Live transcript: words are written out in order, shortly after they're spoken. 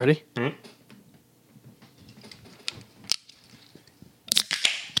Ready? Mm-hmm.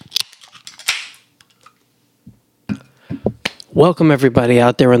 Welcome, everybody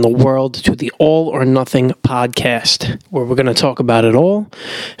out there in the world, to the All or Nothing podcast, where we're going to talk about it all,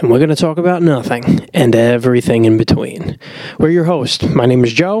 and we're going to talk about nothing and everything in between. We're your host. My name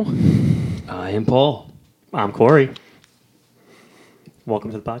is Joe. I am Paul. I'm Corey.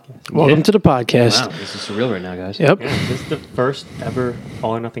 Welcome to the podcast. Welcome to the podcast. Wow, this is surreal right now, guys. Yep. Yeah, this is the first ever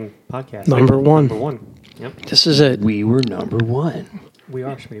All or Nothing podcast. Number one. Number one. Yep. This is it. We were number one. We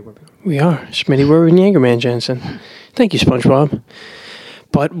are Schmitty Weber. We are. Smitty Werber and Jaegerman Jensen. Thank you, SpongeBob.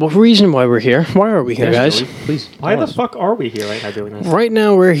 But the reason why we're here, why are we here, Yes, guys? Joey, please. Why tell the us. fuck are we here right now doing this? Right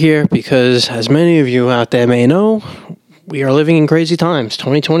now we're here because, as many of you out there may know, we are living in crazy times.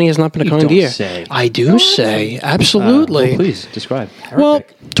 2020 has not been a You kind don't year. say. I do say, absolutely. Well, please, describe. Well,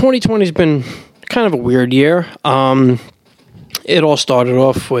 2020 has been kind of a weird year. It all started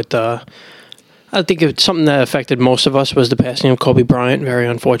off with, I think it's something that affected most of us was the passing of Kobe Bryant. Very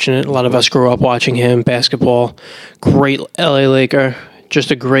unfortunate. A lot of us grew up watching him, basketball, great LA Laker,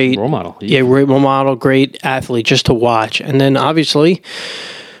 just a great Role model. Yeah, great role model, great athlete just to watch. And then obviously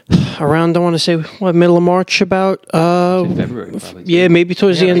around, I want to say, middle of March about? February, probably. Yeah, maybe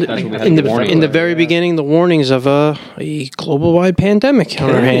towards Yeah, the I end, think that's when we had in the the warning in the letter, very yeah. beginning, the warnings of a global wide pandemic on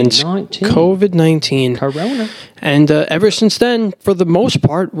our hands, COVID-19. COVID-19. Corona. And ever since then, for the most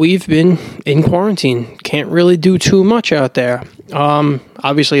part, we've been in quarantine. Can't really do too much out there.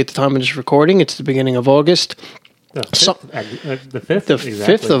 Obviously, at the time of this recording, it's the beginning of August. The So- 5th? The 5th? The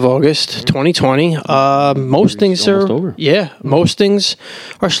 5th of August, 2020. Most things are almost over. Yeah, most things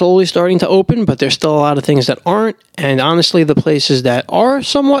are slowly starting to open, but there's still a lot of things that aren't. And honestly, the places that are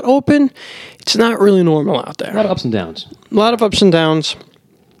somewhat open, it's not really normal out A lot there. of ups and downs. A lot of ups and downs.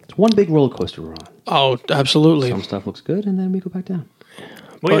 It's one big roller coaster we're on. Oh, absolutely. Some stuff looks good, and then we go back down.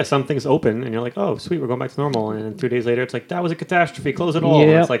 Well, yeah, But- some things open, and you're like, oh, sweet, we're going back to normal. And then 2 days later, it's like, that was a catastrophe. Close it all. And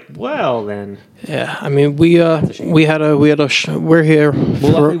Yeah. it's like, well, then. Yeah, I mean, we're here.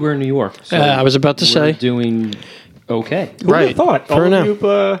 Well, luckily we're in New York. So I was about to we're say. doing okay. Who would Right. have thought? For All now. of you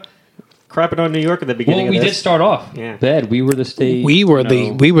crapping on New York at the beginning Well, we of did this. start off Yeah. bad. We were the state. We were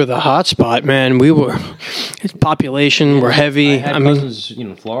you know, the hot spot, man. We were population. We're heavy. I had I mean, cousins,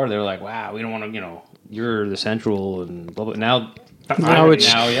 in Florida. They were like, "Wow, we don't want to, you're the central and blah blah." Now now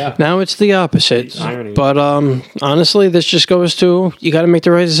it's the opposite. Irony. But honestly, this just goes to you got to make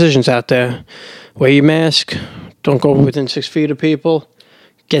the right decisions out there. Wear your mask. Don't go within 6 feet of people.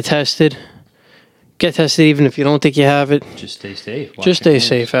 Get tested. Get tested even if you don't think you have it. just stay safe. Wash Just your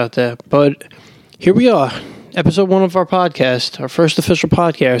stay hands. safe out there. But here we are, episode 1 of our podcast, our first official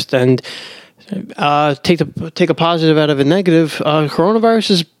podcast, and take a positive out of a negative.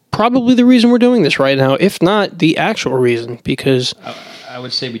 Coronavirus is probably the reason we're doing this right now, if not the actual reason, because I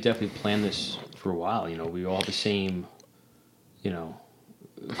would say we definitely planned this for a while. We all have the same,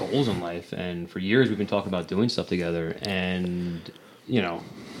 goals in life, and for years we've been talking about doing stuff together. And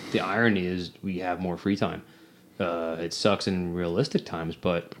the irony is we have more free time. It sucks in realistic times,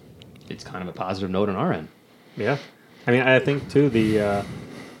 but it's kind of a positive note on our end. Yeah. I mean, I think, too, I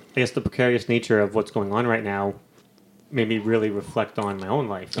guess the precarious nature of what's going on right now made me really reflect on my own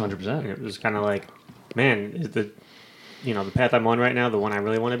life. 100%. It was kind of like, man, is the path I'm on right now the one I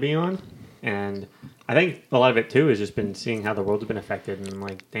really want to be on? And I think a lot of it, too, has just been seeing how the world's been affected. And I'm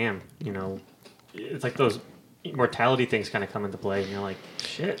like, damn, it's like those mortality things kind of come into play. And you're like,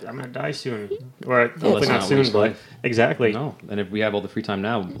 shit, I'm going to die soon. Or hopefully let's not not soon, waste but life. exactly. No, and if we have all the free time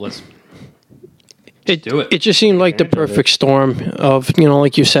now, let's it do it. It just seemed like the Advantage of perfect storm of,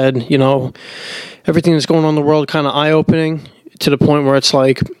 like you said, everything that's going on in the world kind of eye-opening to the point where it's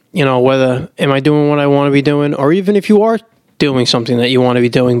like, whether am I doing what I want to be doing, or even if you are doing something that you want to be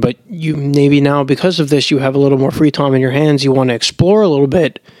doing, but you maybe now because of this you have a little more free time in your hands, you want to explore a little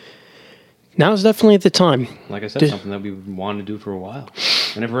bit. Now's definitely the time. Like I said, something that we wanted to do for a while.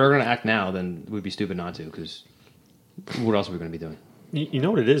 And if we're going to act now, then we'd be stupid not to, because what else are we going to be doing? You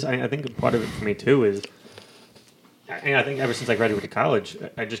know what it is? I think part of it for me, too, is I think ever since I graduated college,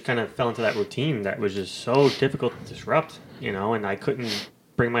 I just kind of fell into that routine that was just so difficult to disrupt, and I couldn't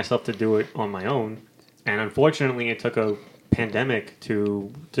bring myself to do it on my own. And unfortunately, it took a pandemic to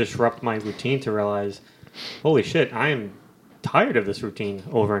disrupt my routine to realize, holy shit, I am tired of this routine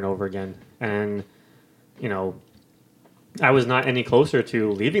over and over again. And, I was not any closer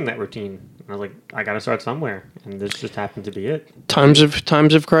to leaving that routine. I was like, I got to start somewhere. And this just happened to be it. Times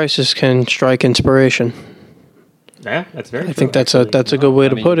of crisis can strike inspiration. Yeah, that's very true. I think that's actually. a good way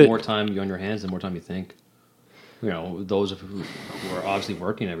to put The it. more time you're on your hands, the more time you think. Those who are obviously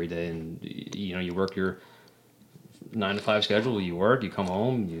working every day, and you work your 9 to 5 schedule. You work, you come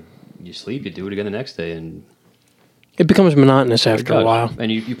home, you sleep, you do it again the next day, and It becomes monotonous after a while.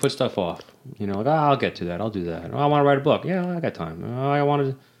 And you put stuff off. You know, like, I'll get to that. I'll do that. Oh, I want to write a book. Yeah, I got time. Oh, I want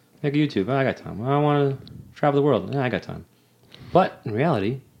to make a YouTube. I got time. I want to travel the world. Yeah, I got time. But in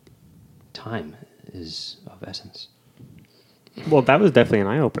reality, time is of essence. Well, that was definitely an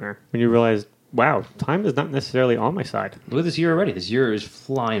eye opener when you realized, wow, time is not necessarily on my side. Look at this year already. This year is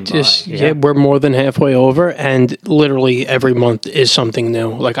flying Just by. yeah, we're more than halfway over, and literally every month is something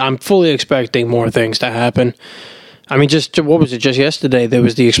new. Like I'm fully expecting more things to happen. I mean, just what was it? Just yesterday, there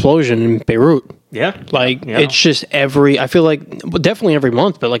was the explosion in Beirut. Yeah. Like Yeah. it's just I feel like definitely every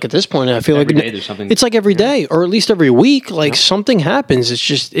month, but like at this point, I feel Every like day there's something. it's like every day, or at least every week. Like something happens.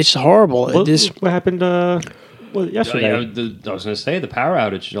 It's horrible. What, It is. what happened yesterday? I was going to say the power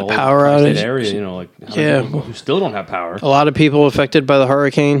outage. The power tri-state outage. area. You know, like how many Yeah. people who still don't have power. A lot of people affected by the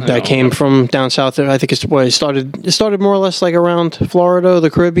hurricane that know. came from down south. I think it's where it started. It started more or less like around Florida, the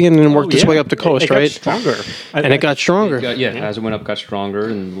Caribbean, and worked its way up the coast, it got right? stronger. And it got stronger. As it went up, it got stronger,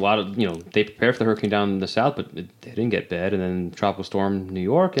 and a lot of they prepared for the hurricane down in the south, but they didn't get bad. And then tropical storm New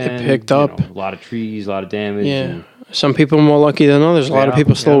York, and picked up. a lot of trees, a lot of damage. Yeah. And, Some people are more lucky than others. A lot of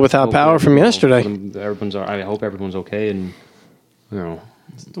people still without Hope power from yesterday. I hope everyone's okay, and you know,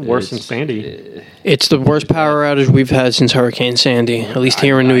 Worse than it's- Sandy. It's the worst power outage we've had since Hurricane Sandy, at least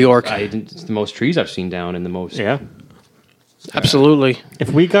here in New York. It's the most trees I've seen down, and the most. Yeah. Absolutely.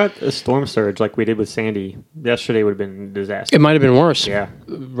 If we got a storm surge like we did with Sandy, yesterday would have been a disaster. It might have been worse. Yeah.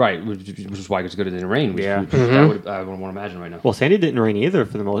 Right, which is why it's good it didn't rain. Which, Yeah. I wouldn't want to imagine right now. Well, Sandy didn't rain either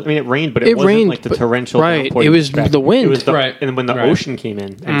for the most. I mean, it rained, but It it wasn't rained, like the but- torrential. right, downpour it you was expect. the wind. It was the, Right. And when the Right. ocean came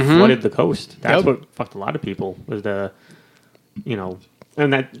in and flooded the coast, that's what fucked a lot of people. Was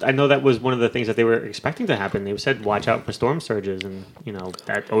and that I know that was one of the things that they were expecting to happen. They said, "Watch out for storm surges," and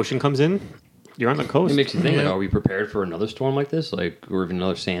that ocean comes in, you're on the coast. It makes you think: like, are we prepared for another storm like this, or even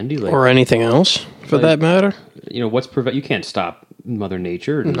another Sandy? Or anything else, for Like- that matter. What's you can't stop Mother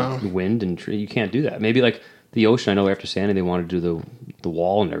Nature and the wind and tree. You can't do that. Maybe like the ocean. I know after Sandy they wanted to do the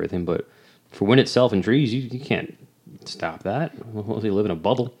wall and everything, but for wind itself and trees, you can't stop that. Unless you live in a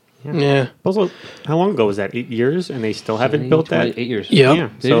bubble. Yeah. Also, how long ago was that? 8 years, and they still haven't built that. 8 years. Yep. Yeah.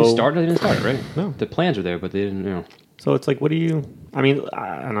 They didn't start. They didn't start it, right? No. The plans are there, but they didn't. So it's like, what do you? I mean,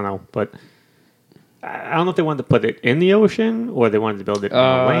 I don't know, but I don't know if they wanted to put it in the ocean or they wanted to build it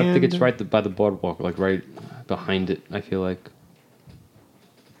on land. I think it's right by the boardwalk, like right behind it. I feel like.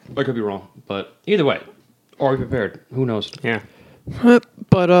 I could be wrong, but either way, are we prepared? Who knows? Yeah.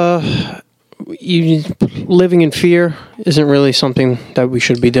 But living in fear isn't really something that we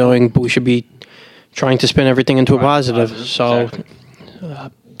should be doing. But we should be trying to spin everything into a positive. So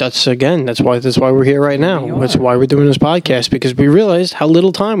Exactly. that's why we're here right now. We are. That's why we're doing this podcast, because we realized how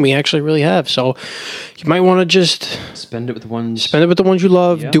little time we actually really have. So you might want to just Spend it with the ones. spend it with the ones you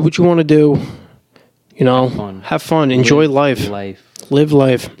love. Yeah. Do what you want to do. Have fun. Enjoy life. Live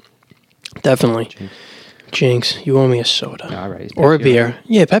life. Definitely. Jinx, you owe me a soda. All right. Or a beer.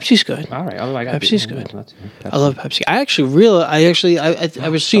 Yeah, Pepsi's good. All right. I got Pepsi's beer. good. That's- I love Pepsi. I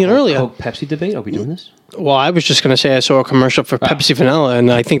was seeing earlier. Coke Pepsi debate. Are we doing this? Well, I was just going to say I saw a commercial for Pepsi Vanilla,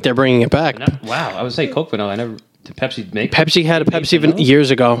 and I think they're bringing it back. Wow. I would say Coke vanilla. I never. Did Pepsi make? Pepsi had a They made Pepsi vanilla? years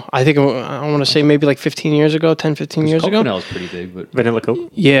ago. I think, I want to say maybe like 15 years ago, 10, 15 years Coke ago. vanilla is pretty big, but. Vanilla Coke.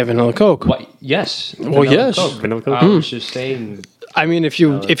 Yeah, Vanilla Coke. What? Yes. Well, Vanilla yes. Coke. Vanilla Coke. I was just saying. I mean, if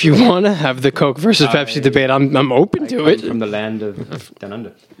you want to have the Coke versus Pepsi debate, I'm open to it. From the land of down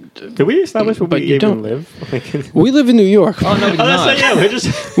under. Did we establish where But we you even don't. live? We live in New York. Oh no, we do that's not. yeah, we're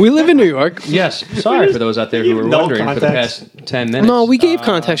just. We live in New York. Yes. Sorry for those out there who were No wondering for the context. past 10 minutes. No, we gave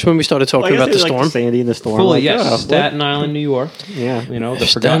context when we started talking about the storm. Sandy and the storm. Fully, like, yes. what? Staten Island, New York. Yeah. The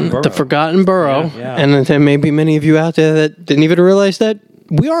forgotten borough. The forgotten borough. Yeah, yeah. And then there may be many of you out there that didn't even realize that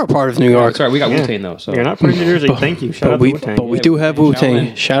we are a part of New York. Sorry, we got Yeah. Wu-Tang though. So You're not from New Jersey. Thank you. Shout But out we, to Wu-Tang. but we Yeah, do have Shaolin.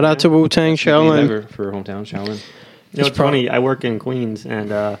 Wu-Tang. Shout out to Wu-Tang, Shaolin. Ever for hometown Shaolin. It's funny. I work in Queens, and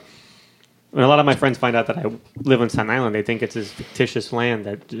when a lot of my friends find out that I live on Staten Island, they think it's this fictitious land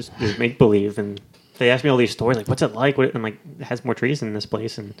that just is make believe, and they ask me all these stories like, "What's it like?" I'm like, "It has more trees in this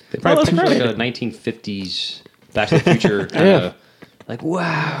place." And They probably that's picture great. like a 1950s Back to the Future kind of like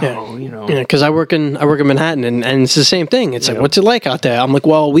wow, Yeah, because I work in Manhattan, and it's the same thing. It's like, Yeah. what's it like out there? I'm like,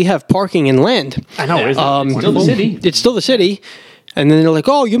 well, we have parking and land. I know. Isn't it? It's still the city. It's still the city. And then they're like,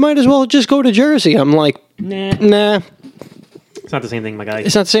 oh, you might as well just go to Jersey. I'm like, nah, It's not the same thing, my guy.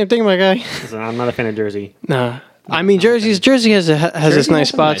 it's not the same thing, my guy. Listen, I'm not a fan of Jersey. Nah. I mean, Jersey has its Jersey nice has some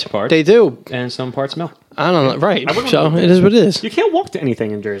spots. nice parts. They do. And some parts smell. I don't know. Right. I wouldn't So want to it is what it is. You can't walk to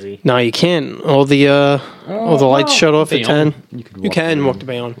anything in Jersey. No, you can't. All the lights shut off at Bayonne. 10. You could You can Bayonne. walk to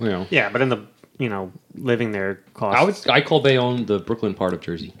Bayonne. You know. Yeah, but in the living there costs. I call Bayonne the Brooklyn part of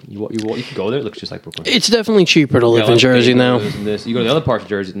Jersey. You can go there; it looks just like Brooklyn. It's definitely cheaper to live in like Jersey now. This. You go to the other parts of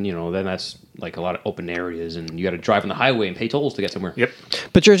Jersey, and then that's like a lot of open areas, and you got to drive on the highway and pay tolls to get somewhere. Yep.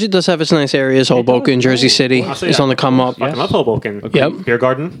 But Jersey does have its nice areas. Hoboken, Jersey City I'll say is that. on the come up. Fucking love Hoboken. Yep. Beer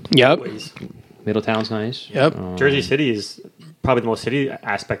garden. Yep. Always. Middletown's nice. Yep. Jersey City is probably the most city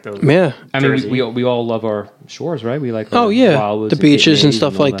aspect of. Yeah. I mean, Jersey. we all love our shores, right? We like Oh, our yeah. Wildwoods The and beaches Cape and Mays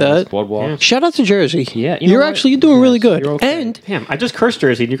stuff all like that. Boardwalk. Shout out to Jersey. Yeah, you know you're what? doing really Yes, good. you're okay. And Damn, I just cursed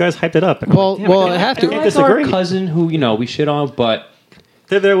Jersey and you guys hyped it up. And I'm Well- like, damn, well, can't- I have to. can't Like our disagree. cousin who we shit on, but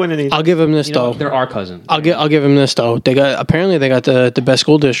They're there when it needs. I'll give him this though. they're our cousin. I'll give him this though. They got the best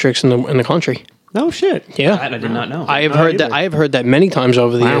school districts in the country. No shit. Yeah. That I did not know. I have Not heard either. that. I have heard that many times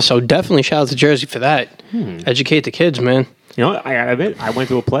over the Wow. years. So definitely shout out to Jersey for that. Educate the kids, man. I admit, I went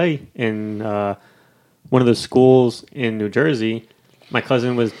to a play in one of the schools in New Jersey. My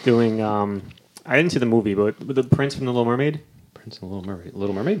cousin was doing. I didn't see the movie, but the Prince from the Little Mermaid. Prince and the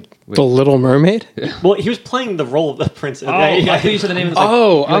Little Mermaid. Wait. The Little Mermaid. Well, he was playing the role of the prince. Oh, I thought you said the name of the.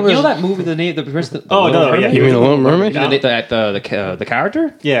 Oh, I you was- know that movie, the name, the Prince. The Oh, Little no, yeah. Mermaid? You mean the Little Mermaid? You know the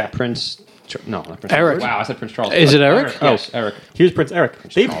character? Yeah. Prince. No, not Prince. Eric. Wow, I said Prince Charles. Is it Eric? Yes, Eric. He was Prince Eric.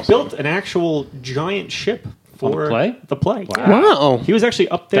 They Charles. built an actual giant ship for play? The play. Wow. Wow, He was actually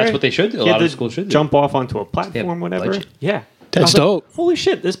up there. That's what they should do. A He had lot of to schools should do. jump off onto a platform, whatever. legend. Yeah, That's I was like, dope. Holy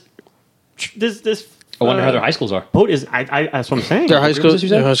shit! This. I wonder how their high schools are. boat is. That's what I'm saying. their high schools. you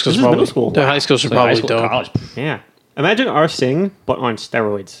said? Their high schools This is probably. middle school. Their high schools are So high probably school, dope. college. Yeah. Imagine our sing, but on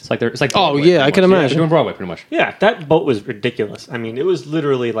steroids. It's like it's like. Oh, Broadway, yeah, pretty I can much. imagine. They're doing Broadway pretty much. Yeah, that boat was ridiculous. I mean, it was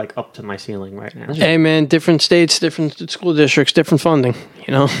literally like up to my ceiling right now. Hey man, different states, different school districts, different funding.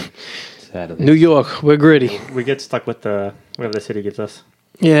 You know, Sadly. New York, we're gritty. We get stuck with the whatever the city gives us.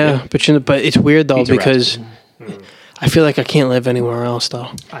 Yeah, but it's weird though Pizza because I feel like I can't live anywhere else though.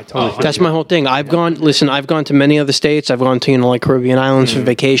 I totally. That's my whole thing. I've gone to many other states. I've gone to, like Caribbean islands for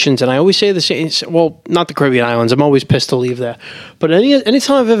vacations. And I always say the same. Well, not the Caribbean islands. I'm always pissed to leave there. But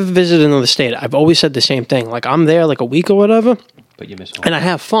anytime I've ever visited another state, I've always said the same thing. Like I'm there like a week or whatever But you miss home. and I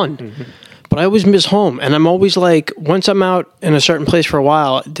have fun. But I always miss home. And I'm always like, once I'm out in a certain place for a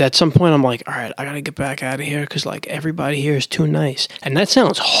while, at some point I'm like, all right, I got to get back out of here because like everybody here is too nice. And that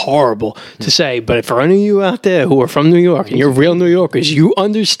sounds horrible to say, but for any of you out there who are from New York and you're real New Yorkers, you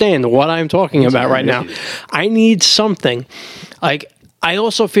understand what I'm talking about right now. I need something. Like, I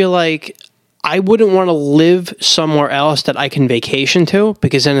also feel like I wouldn't want to live somewhere else that I can vacation to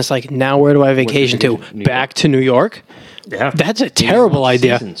because then it's like, now where do I vacation to? New Back to New York? Yeah. That's a terrible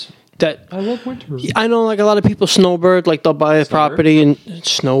idea. Seasons. That I love winter. I know, like a lot of people snowbird, like they'll buy a property and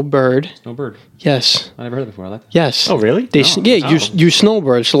snowbird. Snowbird. Yes, I never heard that before. I like that. yes. Oh, really? They No. you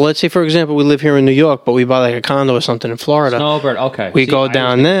snowbird. So let's say, for example, we live here in New York, but we buy like a condo or something in Florida. Snowbird. Okay. We go I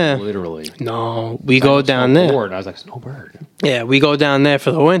down understand there. Literally. No, we go down there. Snowboard. I was like snowbird. Yeah, we go down there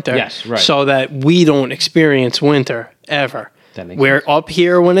for the winter. Yes, right. So that we don't experience winter ever. That makes We're sense. up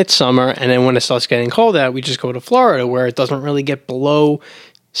here when it's summer, and then when it starts getting cold out, we just go to Florida, where it doesn't really get below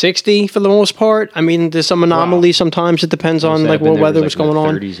 60 for the most part. I mean, there's some anomalies sometimes. It depends on like what weather was going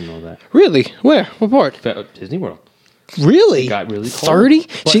on. 30s and all that. Really? Where? What part? Disney World. Really? It got really cold. 30?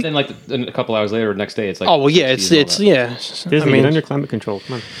 But See, then, like then a couple hours later, next day, it's like. oh well, yeah. 60s and all It's that. yeah. Disney, I get mean, under climate control.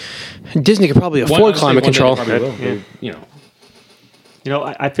 Come on. Disney could probably One- afford honestly, climate one day they control. probably will. Yeah. They- You know. You know,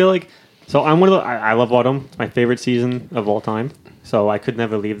 I feel like so I'm one of the I love autumn. It's my favorite season of all time. So I could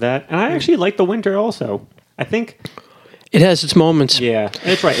never leave that. And I actually like the winter also. I think It has its moments. yeah,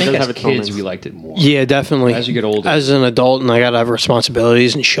 it's right. I It think does as have its kids, moments. we liked it more. Yeah, definitely. As you get older. As an adult, and I gotta have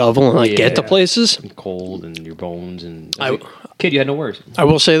responsibilities and shovel and like get to Yeah. places. Cold and your bones and. I- Kid, you had no worries. I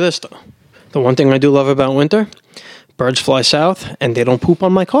will say this though: the one thing I do love about winter, birds fly south and they don't poop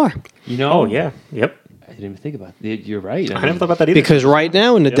on my car. You know. Oh yeah, yep. I didn't even think about it. You're right. I never thought about that either. Because right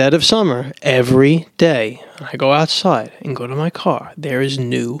now, in the dead of summer, every day I go outside and go to my car, there is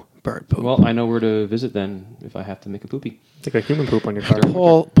new bird poop. Well, I know where to visit then if I have to make a poopy. it's like a human poop on your car.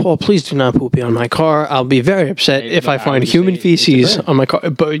 Paul, please do not poopy on my car. I'll be very upset Hey, if no, I I find would human say it's a feces bird. on my car.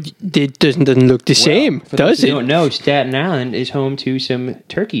 But it doesn't look the same, For those does who it? don't know, Staten Island is home to some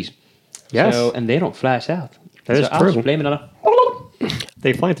turkeys. Yes. So, and they don't fly south. That is I'll true. just blame it on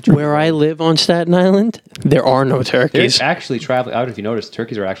They fly into Where I live on Staten Island, there are no They're turkeys. actually traveling. I don't know if you noticed,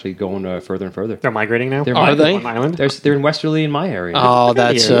 turkeys are actually going further and further. They're migrating now. They're Are they? On island? They're in Westerly in my area. Oh,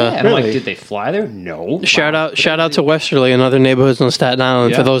 that's here. yeah, and I'm like, really? did they fly there? No. shout out to Westerly and other neighborhoods on Staten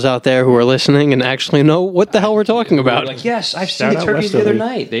Island for Yeah. those out there who are listening and actually know what the hell we're talking about. Like, yes, I've seen Shout the out turkeys the other Westerly.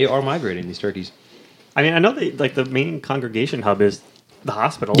 night. They are migrating, these turkeys. I mean, I know they like the main congregation hub is the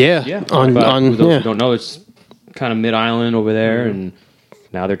hospital. Yeah, Yeah. on But for those yeah. who don't know, it's kind of mid-island over there, and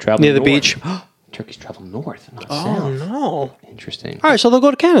now they're traveling Near the north. beach. turkeys travel north, not Oh south. no! Interesting. All right, so they'll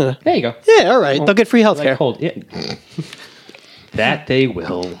go to Canada. There you go. Yeah, all right. They'll get free health Like care. cold. Yeah. That they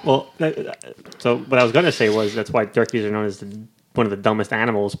will. Well, so what I was going to say was that's why turkeys are known as one of the dumbest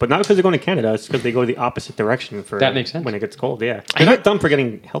animals, but not because they're going to Canada. It's because they go the opposite direction for That makes sense. when it gets cold. Yeah, they're not dumb for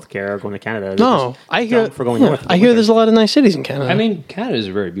getting healthcare or going to Canada. They're No, just I hear. dumb for going yeah, north. I hear there's a lot of nice cities in Canada. I mean, Canada is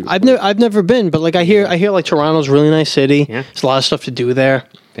a very beautiful. I've never been, but like I hear like Toronto's a really nice city. Yeah. There's a lot of stuff to do there.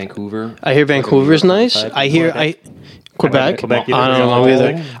 Vancouver. I hear Vancouver's nice. Outside. I hear Quebec. Quebec, I don't know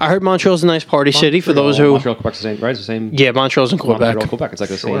either. I heard Montreal's a nice party city for those who. Montreal, Quebec's the same, right? It's the same. Yeah, Montreal's in Quebec. Montreal, Quebec. It's like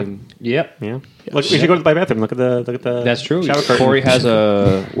the same. Yep. Yeah, look, we should go to the bathroom. Look at the. That's true. Shower curtain. Corey has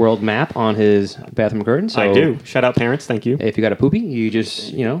a world map on his bathroom curtain. So I do. Shout out parents. Thank you. If you got a poopy, you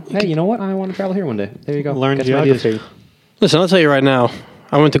just hey, you know what? I want to travel here one day. There you go. Learn Get some ideas. geography. Listen, I'll tell you right now.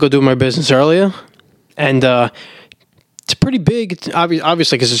 I went to go do my business earlier, and it's pretty big. It's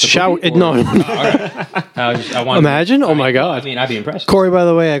obviously, because it's a shower. poopy, or- No, I want. imagine. Oh my God. I mean, I'd be impressed. Corey, by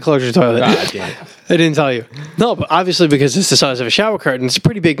the way, I closed your toilet. God damn it. I didn't tell you. No, but obviously because it's the size of a shower curtain, it's a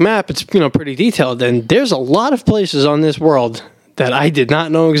pretty big map. It's pretty detailed, and there's a lot of places on this world that I did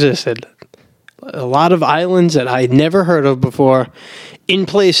not know existed. A lot of islands that I'd never heard of before, in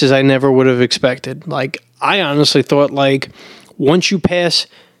places I never would have expected. Like I honestly thought, like once you pass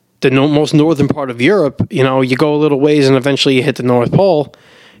the most northern part of Europe, you go a little ways and eventually you hit the North Pole.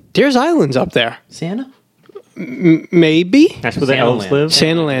 There's islands up there. Santa? Maybe That's where the Santa elves Land. live.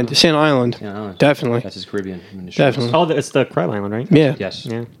 Santa Land, Santa Island. Santa Island. Definitely. That's his Caribbean. Definitely. Oh, it's the Crab Island, right? Yeah. Yes.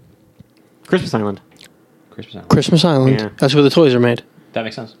 Yeah. Christmas Island. Christmas Island. Christmas Island. Yeah. That's where the toys are made. That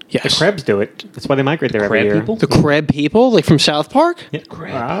makes sense. Yes. Crabs do it. That's why they migrate there every Crab year. people? The crab people, like from South Park? Yeah.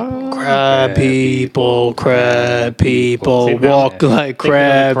 Crab. Crab people, See, now- walk like Think of the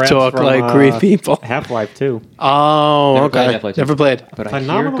crab, crabs talk from, like Greek people. Half-Life 2. Oh, Never okay. played Half-Life 2. Never played. But I hear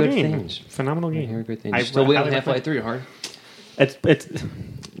Phenomenal good game. things. Phenomenal I game. hear good things. I Still waiting on highly Half-Life 3, hard. It's we're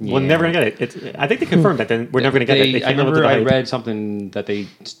Yeah. never gonna get it. I think they confirmed that. Then we're never gonna get it. They I can't live up to remember the I hype. read something that they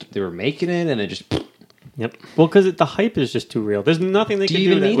were making it and it just. Yep. Well, because the hype is just too real. There's nothing they Do can you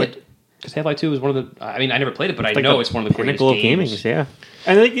do even that need would- it? Because Half-Life 2 is one of the. I mean, I never played it, but I like know it's one of the greatest pinnacle of gaming. games. Yeah.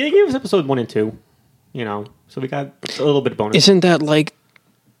 And they gave us episode 1 and 2. So we got a little bit of bonus. Isn't that like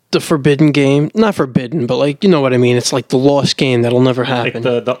the forbidden game? Not forbidden, but like, you know what I mean? It's like the lost game that'll never like happen.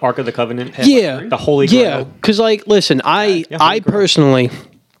 the Ark of the Covenant. Yeah. The Holy Yeah, Grail. because like, listen, I yeah, Holy Grail. personally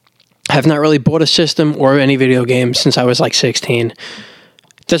have not really bought a system or any video game since I was like 16.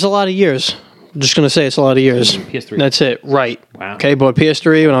 That's a lot of years. I'm just gonna say it's a lot of years. PS3. That's it, right? Wow. Okay, bought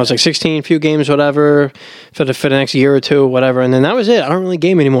PS3 when I was like 16. Few games, whatever, for the next year or two, whatever, and then that was it. I don't really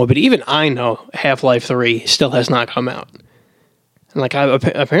game anymore. But even I know Half-Life 3 still has not come out. And like,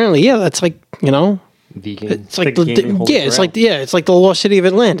 apparently, yeah, that's like The game. it's like the gaming Holy it's Grail. like it's like the lost city of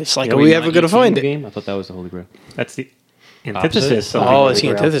Atlantis. Like, Yeah, are wait, we not ever gonna you seen find the it? game? I thought that was the Holy Grail. That's the antithesis. of Oh, the it's the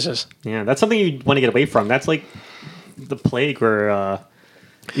Holy Grail. antithesis. Yeah, that's something you want to get away from. That's like the plague or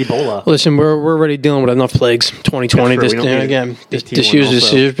Ebola. Listen, we're already dealing with enough plagues. 2020. That's This true. We don't need again. This 18 year's one this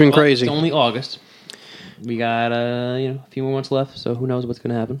also. year's been Well, crazy. It's only August. We got a few more months left, so who knows what's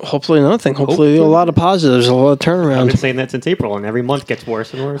going to happen? Hopefully nothing. Hopefully a lot of positives, a lot of I've been turnaround. saying that since April, and every month gets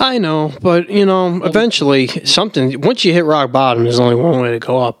worse and worse. I know, but eventually something. Once you hit rock bottom, there's only one way to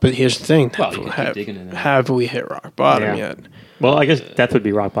go up. But here's the thing: Well, you can keep digging in it. have we hit rock bottom Yeah. yet? Well, I guess death would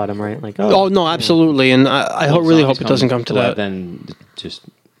be rock bottom, right? Like, Oh no, absolutely, and I really hope it doesn't come to that. Then just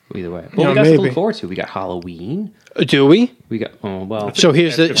either way. Yeah, Well, we got stuff to maybe. look forward to. We got Halloween. Do we? We got So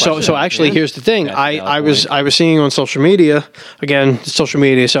here's the That's a good so question. actually Yeah. here's the thing. That's a valid I was seeing on social media again, social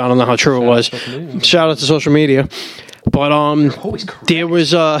media. So I don't know how true it was. social media. Shout out to social media, but always correct. there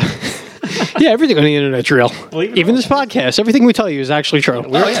was yeah, everything on the internet's real. Well, even this podcast, everything we tell you is actually true.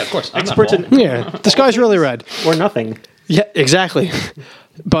 Oh yeah, of course. I'm not experts in Paul. Yeah, the sky's really red. or nothing. Yeah, exactly.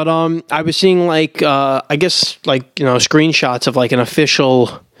 But I was seeing like I guess like screenshots of like an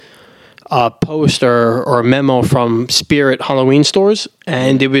official post or a memo from Spirit Halloween stores,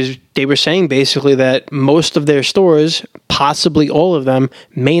 and they were saying basically that most of their stores, possibly all of them,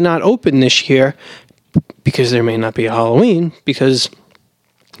 may not open this year because there may not be a Halloween. Because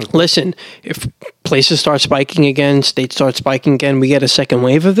listen, if places start spiking again, states start spiking again, we get a second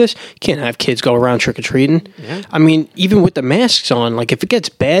wave of this. You can't have kids go around trick or treating. Yeah. I mean, even with the masks on, like if it gets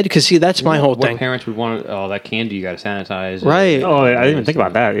bad, because see, that's my whole What thing. parents would want? Oh, that candy you got to sanitize. Right. Oh, I didn't even think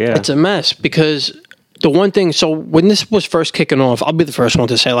about that. Yeah. It's a mess because the one thing, so when this was first kicking off, I'll be the first one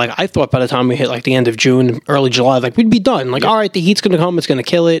to say, like, I thought by the time we hit, like, the end of June, early July, like, we'd be done. Like, all right, the heat's going to come, it's going to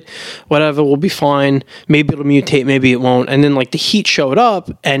kill it, whatever, we'll be fine. Maybe it'll mutate, maybe it won't. And then, like, the heat showed up,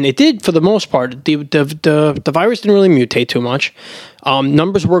 and it did for the most part. The virus didn't really mutate too much.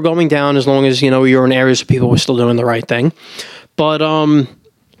 Numbers were going down as long as, you're in areas where people were still doing the right thing. But,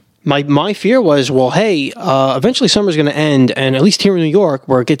 My fear was, well, hey, eventually summer's going to end, and at least here in New York,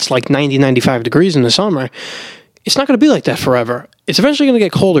 where it gets like 90, 95 degrees in the summer, it's not going to be like that forever. It's eventually going to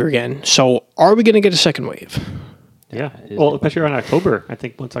get colder again. So are we going to get a second wave? Yeah. Well, especially around October. I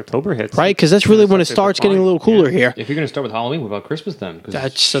think once October hits. Right? Because that's really when it starts getting a little cooler here. If you're going to start with Halloween, what about Christmas then? 'Cause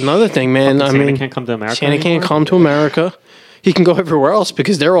That's another thing, man. Santa can't come to America Santa anymore? can't come to America. He can go everywhere else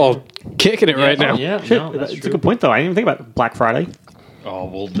because they're all kicking it right now. Yeah, Shit, no, that's it's true. a good point, though. I didn't even think about Black Friday. Oh,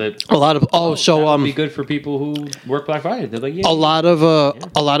 well, A lot of that would be good for people who work Black Friday. They're like, yeah. a lot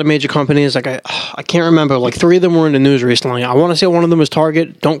of major companies, like I can't remember, like 3 of them were in the news recently. I want to say one of them was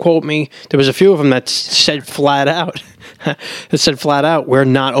Target. Don't quote me. There was a few of them that said flat out, we're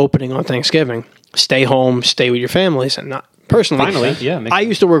not opening on Thanksgiving. Stay home, stay with your families, and not personally. Finally, yeah. I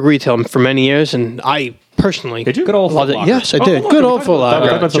used to work retail for many years, and I personally Did you? Good old loved Foot it. Locker. Yes, I did. look, Good we old talked Foot about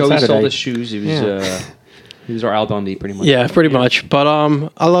that. Locker. That's on Joey Saturday. sold his shoes. He was our Al Bundy, pretty much. Yeah, pretty much. But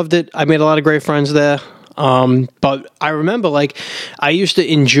I loved it. I made a lot of great friends there. But I remember, like, I used to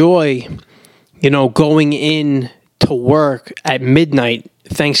enjoy, going in to work at midnight,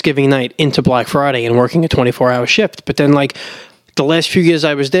 Thanksgiving night, into Black Friday and working a 24-hour shift. But then, like, the last few years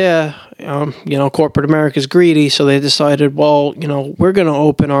I was there, corporate America's greedy, so they decided, well, we're going to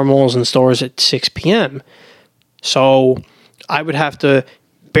open our malls and stores at 6 p.m. So I would have to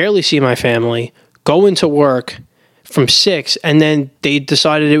barely see my family, go into work from 6, and then they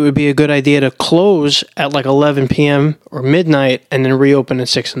decided it would be a good idea to close at like 11 p.m. or midnight and then reopen at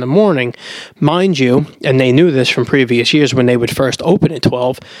 6 in the morning. Mind you, and they knew this from previous years when they would first open at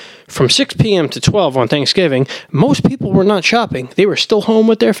 12, from 6 p.m. to 12 on Thanksgiving, most people were not shopping. They were still home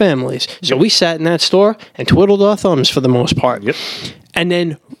with their families. So we sat in that store and twiddled our thumbs for the most part. Yep. And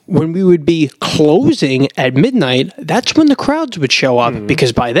then when we would be closing at midnight, that's when the crowds would show up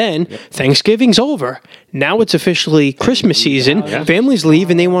because by then, Thanksgiving's over. Now it's officially Christmas season. Families leave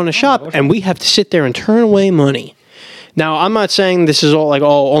and they want to shop, and we have to sit there and turn away money. Now, I'm not saying this is all like,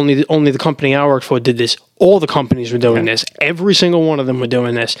 only the company I worked for did this. All the companies were doing this. Every single one of them were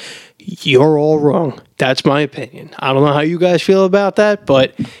doing this. You're all wrong. That's my opinion. I don't know how you guys feel about that,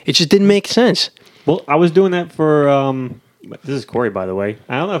 but it just didn't make sense. Well, I was doing that for... this is Corey, by the way.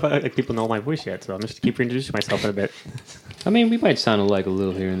 I don't know if people know my voice yet, so I'm just keep reintroducing myself in a bit. I mean, we might sound alike a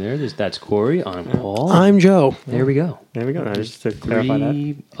little here and there. That's Corey. I'm Paul. I'm Joe. There we go. There we go. Now, just to clarify that.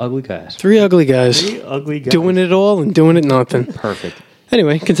 3 ugly guys. 3 ugly guys. 3 ugly guys. Doing it all and doing it nothing. Perfect.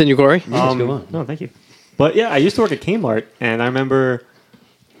 Anyway, continue, Corey. Let's go on. No, thank you. But yeah, I used to work at Kmart, and I remember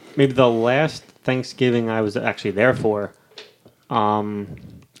maybe the last Thanksgiving I was actually there for,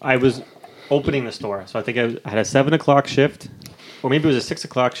 I was opening the store. So I think I had a 7 o'clock shift, or maybe it was a 6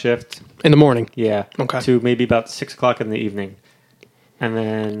 o'clock shift. In the morning. Yeah. Okay. To maybe about 6 o'clock in the evening. And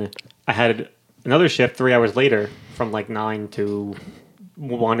then I had another shift 3 hours later from like 9 to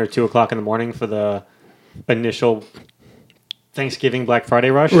 1 or 2 o'clock in the morning for the initial Thanksgiving Black Friday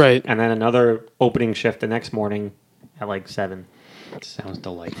rush. Right. And then another opening shift the next morning at like 7. Sounds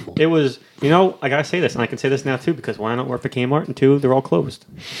delightful. It was, I gotta say this, and I can say this now too, because one, I don't work for Kmart, and 2, they're all closed.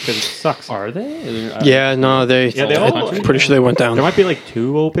 Because it sucks. Are they? Yeah, no, they all- I'm pretty sure they went down. There might be like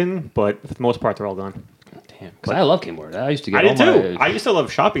 2 open, but for the most part, they're all gone. Damn. Because I love Kmart. I used to I get did all too. my I used to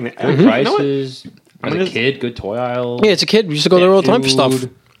love shopping there. good You know what? prices. As a gonna- kid, good toy aisle. Yeah, it's a kid. We used to go there all the time for stuff.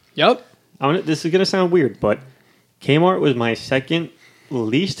 Food. Yep. This is gonna sound weird, but Kmart was my second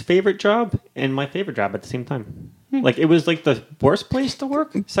least favorite job and my favorite job at the same time. Like it was like the worst place to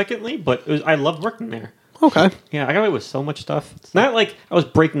work. Secondly, but I loved working there. Okay. Yeah, I got away with so much stuff. It's not like I was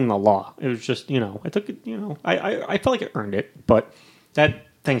breaking the law. It was just I took it. I felt like I earned it. But that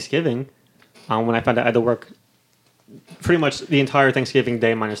Thanksgiving, when I found out I had to work pretty much the entire Thanksgiving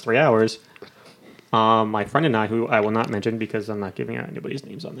day minus 3 hours, my friend and I, who I will not mention because I'm not giving out anybody's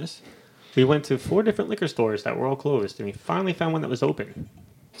names on this, we went to 4 different liquor stores that were all closed, and we finally found one that was open.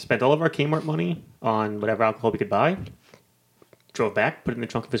 Spent all of our Kmart money on whatever alcohol we could buy, drove back, put it in the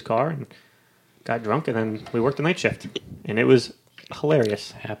trunk of his car, and got drunk, and then we worked the night shift. And it was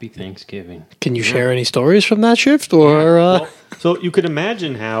hilarious. Happy Thanksgiving. Can you share any stories from that shift, or? Well, so you could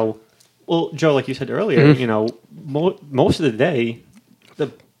imagine how, well, Joe, like you said earlier, most of the day,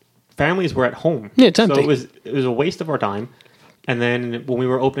 the families were at home. Yeah, it's empty. So it was a waste of our time. And then when we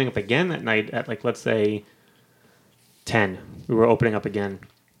were opening up again that night at, like, let's say 10, we were opening up again.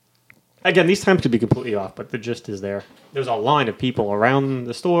 again, these times could be completely off, but the gist is there. There's a line of people around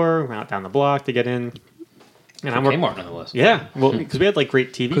the store, out down the block to get in. And I'm Kmart nonetheless. Yeah, well, because we had like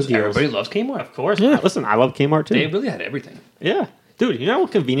great TV Because deals. everybody loves Kmart. Of course. Yeah. Listen, I love Kmart too. They really had everything. Yeah. Dude, you know how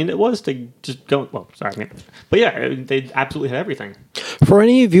convenient it was to just go. Well, sorry. But yeah, they absolutely had everything. For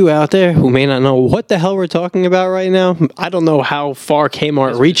any of you out there who may not know what the hell we're talking about right now, I don't know how far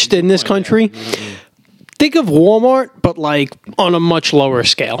Kmart reached in this country. Think of Walmart, but like on a much lower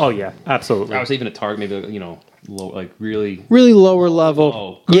scale. Oh, yeah, absolutely. I was even a Target, maybe, low, like really. Really lower level.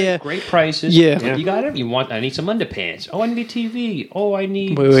 Oh, good, Yeah. great prices. Yeah. You got it. I need some underpants. Oh, I need a TV. Oh, I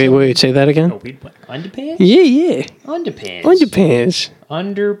need Wait. Say that again. Oh, weed black. underpants. Yeah. Underpants. Underpants.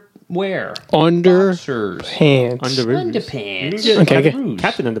 Underwear. Underpants. Boxers. You Underpants. can get Okay.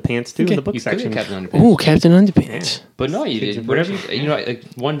 Captain Underpants too in the book You could section. get Captain Underpants. Ooh, Captain Underpants. But no, you Kids did and whatever. Like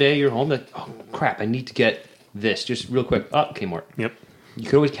one day you're home, like, oh crap, I need to get this just real quick. Oh, Kmart. Yep. You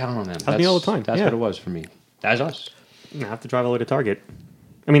could always count on them. That's me all the time, That's yeah. what it was for me. That's us. I have to drive all the way to Target.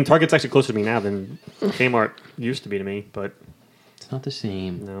 I mean, Target's actually closer to me now than Kmart used to be to me, but It's not the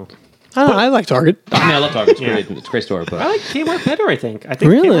same. no. I like Target. I mean, I love Target. It's Yeah. great. It's a great store, I but like Kmart better, I think. I think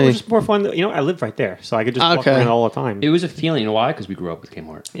Really? Kmart was just more fun. I lived right there, so I could just walk Okay. around all the time. it was a feeling. You know why? Because we grew up with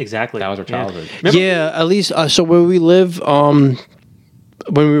Kmart. Exactly. That was our childhood. Remember- Yeah, at least so where we live,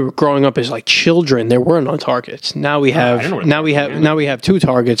 when we were growing up as like children, there were no Targets. Now we I have don't know what now we have now we have two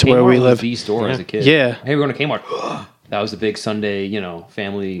Targets where we Kmart was live. the store as a kid. Yeah. Hey, we're going to Kmart. That was the big Sunday,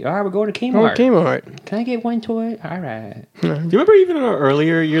 family. All right, we're going to Oh, Kmart. Kmart. Can I get one toy? All right. Do you remember even in our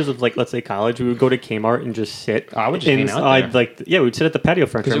earlier years of like, let's say college, we would go to Kmart and just sit. I would just hang out inside, there. like, yeah, we'd sit at the patio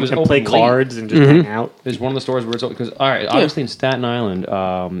furniture 'Cause it was and play open late. cards and just hang out. There's one of the stores where it's because all right, obviously in Staten Island,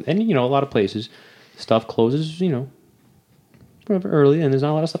 and a lot of places, stuff closes, whatever early, and there's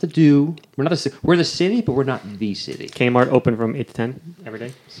not a lot of stuff to do. We're the city, but we're not the city. Kmart open from 8 to 10 every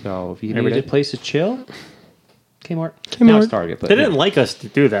day. So if you Every need a day. place to chill, Kmart. Now it's Target, but They didn't like us to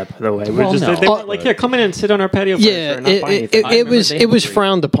do that, by the way. Well, no. They were like, yeah, come in and sit on our patio furniture Yeah, and not buy anything. I it remember was they it had was great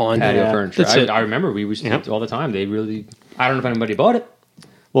frowned upon. patio Yeah, furniture. that's it. I remember we used to Yep. all the time. They really. I don't know if anybody bought it.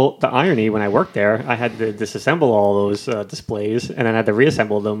 Well, the irony, when I worked there, I had to disassemble all those displays and then I had to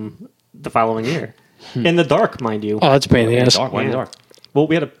reassemble them the following year. In the dark, mind you. Oh, that's a pain in the ass. Dark. Why in the Yeah. dark? Well,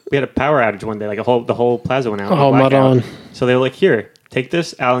 we had a power outage one day, like the whole plaza went out. Oh, blackout. Madon. So they were like, "Here, take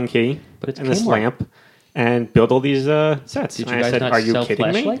this Allen key But it's and this Kmart. lamp, and build all these sets." Did you and I guys said, not "Are you sell kidding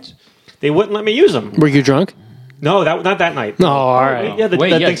me?" flashlights? They wouldn't let me use them. Were you drunk? No, not that night. No, all right. Yeah, the Wait,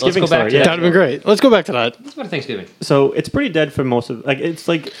 yes, Thanksgiving let's go back story. to Yeah. That'd have been great. Let's go back to that. Let's go to Thanksgiving. So it's pretty dead for most of it's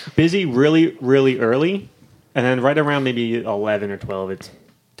like busy really, really early, and then right around maybe 11 or 12, it's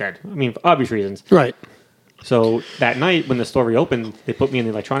dead. I mean, for obvious reasons. Right. So that night when the store reopened, they put me in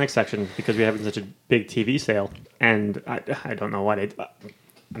the electronics section because we were having such a big TV sale, and I don't know why they.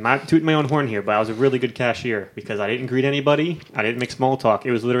 I'm not tooting my own horn here, but I was a really good cashier because I didn't greet anybody. I didn't make small talk.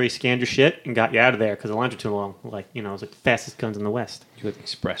 It was literally scanned your shit and got you out of there because the lines were too long. Like, it was like the fastest guns in the West. You had the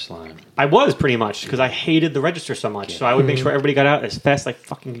express line. I was pretty much because I hated the register so much. So I would make sure everybody got out as fast as I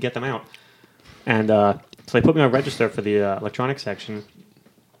fucking could get them out. And so they put me on register for the electronics section.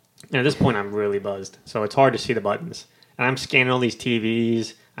 And at this point, I'm really buzzed. So it's hard to see the buttons. And I'm scanning all these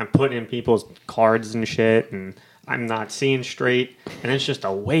TVs. I'm putting in people's cards and shit. And I'm not seeing straight. And it's just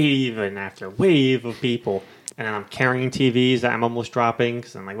a wave and after wave of people. And then I'm carrying TVs that I'm almost dropping.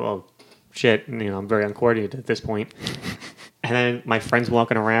 Because I'm like, well, shit. And, I'm very uncoordinated at this point. And then my friend's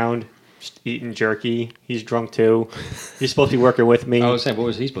walking around, just eating jerky. He's drunk too. He's supposed to be working with me. I was saying, what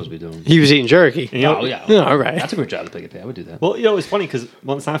was he supposed to be doing? He was eating jerky. And, Oh yeah. Yeah, all right. That's a good job to pick it. I would do that. Well, it's funny because,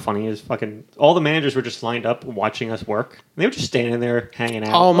 it's not funny. It's fucking, all the managers were just lined up watching us work. And they were just standing there hanging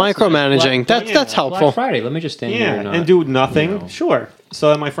out. Oh, micromanaging. Black- That's yeah, helpful. Black Friday. Let me just stand here Yeah, and, and do nothing. you know. Sure.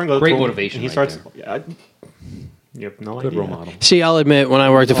 So then my friend goes Great to him, motivation and he right starts. there. Yeah, you have no Good idea. role model. See, I'll admit, when I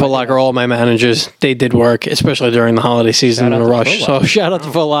worked at Foot Locker, all my managers, they did work, especially during the holiday season Shout in out a to rush. Foot So Locker. shout out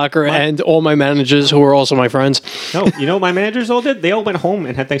to Foot Locker and all my managers who were also my friends. No, what my managers all did? They all went home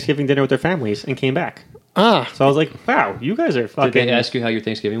and had Thanksgiving dinner with their families and came back. Ah, So I was like, wow, you guys are fucking. Did they ask you how your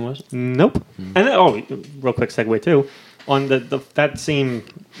Thanksgiving was? Nope. And then, real quick segue too. On that same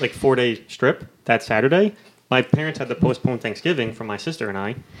 4-day strip that Saturday, my parents had to postpone Thanksgiving for my sister and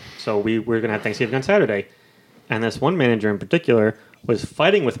I, so we were going to have Thanksgiving on Saturday. And this one manager in particular was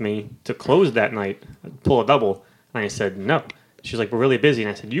fighting with me to close that night, pull a double. And I said no. She was like, we're really busy.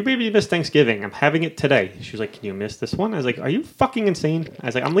 And I said, you maybe missed Thanksgiving. I'm having it today. She was like, can you miss this one? I was like, are you fucking insane? I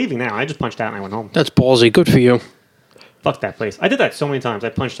was like, I'm leaving now. I just punched out and I went home. that's ballsy. Good for you. Fuck that place. I did that so many times. I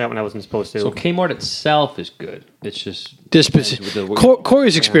punched out when I wasn't supposed to. So Kmart itself is good. It's just This depends with the-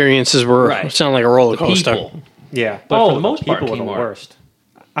 Corey's experiences were Right. sound like a roller coaster. people. Yeah, But for for the most part, people were the Kmart. worst.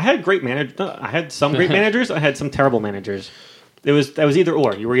 I had great managers. I had some great managers. I had some terrible managers. That was either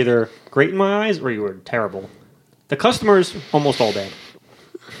or. You were either great in my eyes or you were terrible. The customers almost all bad.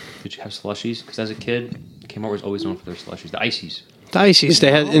 Did you have slushies? Because as a kid, Kmart was always known for their slushies. The ices. The ices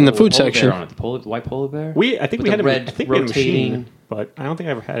they had in the food Polar section. Bear on it. The white polar bear. I think With we had the red I think we had a rotating. machine, but I don't think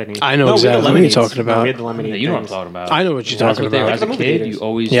I ever had any. I know we had the exactly what you're lemonades. talking about. We had the lemonade. Yeah, you know what I'm things. talking about. I know what you're That's talking what they were. about. As a Like the movie kid, theaters. you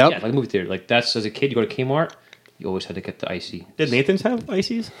always Yep. like a movie theater. Like that's as a kid, you go to Kmart, you always had to get the icy. Did Nathan's have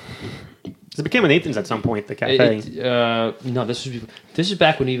ices? 'Cause it became a Nathan's at some point. The cafe. No, this is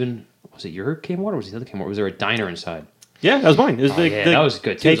back when even was it your Kmart or was it the other Kmart? Was there a diner inside? Yeah, that was mine. It was the That was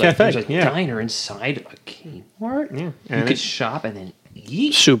good too. K It was like- Cafe. There was a yeah. diner inside a Kmart. Yeah. You And could it- shop and then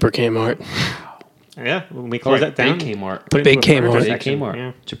eat. Super Kmart. Yeah, when we closed that down. Big Kmart. put it Big into a furniture Kmart. Big section. Kmart.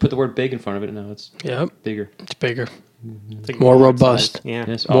 Yeah. To put the word "big" in front of it, now it's Yep, bigger. it's bigger. It's like More Walmart robust. size. Yeah.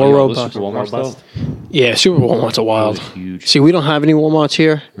 Yes. More yeah, robust. Super Walmart Robust. stuff. Yeah, Super Walmart's a wild. It was huge. See, we don't have any Walmarts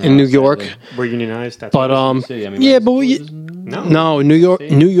here in New York, sadly. We're unionized. That's but See, I mean, yeah, Rex but we, Foods- no,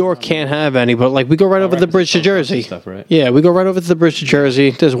 New York can't have any. But like, we go right over the Rex bridge to sells lots of Jersey. stuff, right? Yeah, we go right over to the bridge to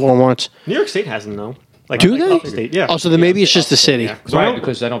Jersey. There's Walmarts. New York State has them though. Like, Do they? Upstate, yeah. Oh, so then maybe it's just the city. Yeah. Right,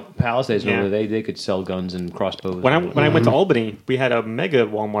 because I don't Palisades. Yeah. They could sell guns and crossbows. When I went to Albany, we had a mega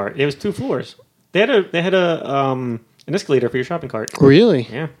Walmart. It was 2 floors. They had an escalator for your shopping cart. Really?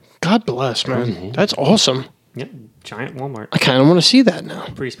 Yeah. God bless, man. That's awesome. Yeah. Giant Walmart. I kind of want to see that now.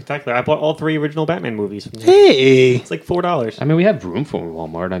 Pretty spectacular. I bought all 3 original Batman movies from there. Hey. It's like $4. I mean, we have room for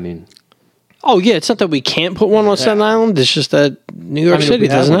Walmart. I mean, Oh yeah, it's not that we can't put one on Staten Island. It's just that New York if City we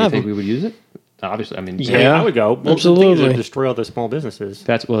had doesn't one, you have think them. we would use it? Obviously, I mean, Yeah. I mean, I would go. Well, absolutely. The thing is to destroy all the small businesses.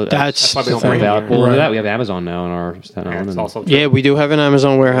 That's That's why we the don't thing. bring it valid. here. Well, Right. that we have Amazon now in our Staten Yeah, Island. it's and- also Yeah, we do have an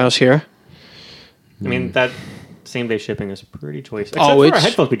Amazon warehouse here. I mean, that same day shipping is pretty choice. Except Oh, for our it's-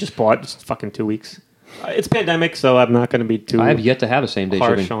 headphones we just bought. It's fucking 2 weeks. It's pandemic, so I'm not going to be too I have yet to have a same day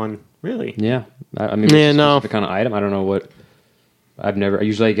harsh shipping. on. Really? Yeah, I mean, Yeah, it's no. the kind of item. I don't know what. I've never. I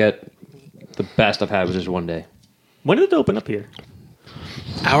usually get the best I've had was just one day. When did it open up here?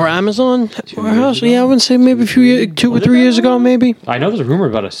 Our Amazon warehouse? ago? Yeah, I wouldn't say maybe a few 2 or Was it 3 that years ago, long? maybe. I know there's a rumor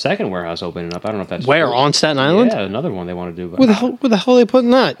about a second warehouse opening up. I don't know if that's Where true. on Staten Island? Yeah, another one they want to do. But Where the hell are they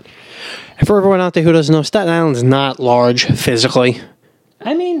putting that? And for everyone out there who doesn't know, Staten Island is not large physically.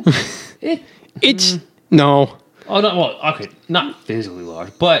 I mean, it. It's no. Oh no! Well, okay, not physically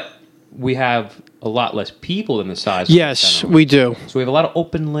large, but we have a lot less people than the size. of Yes, Staten Island. we do, So we have a lot of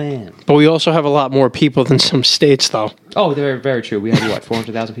open land. but we also have a lot more people than some states, though. Oh, they're very true. We have what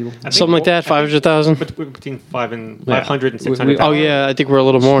 400,000 people. I think Something like that, 500,000. Between 500 Yeah. 500 and We- we- 600. Oh yeah, I think we're a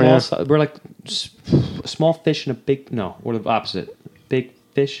little more. Small Yeah. si- we're like a small fish in a big. No, we're the opposite. Big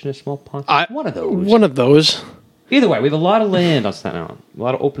fish in a small pond. One of those. One of those. Either way, we have a lot of land on Staten Island. A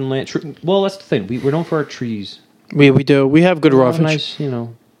lot of open land. Well, that's the thing. We're known for our trees. We do. We have good A lot of roughage. nice,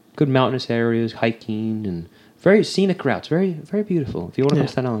 good mountainous areas, hiking, and very scenic routes. Very, very beautiful. If you want to come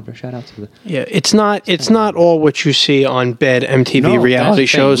to Staten Island, shout out to the Yeah, it's not all what you see on bed MTV reality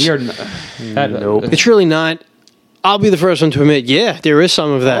shows. We are nope. It's really not. I'll be the first one to admit, yeah, there is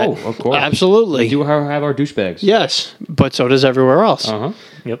some of that. Oh, of course. Absolutely. We do have our douchebags. Yes, but so does everywhere else. Uh-huh.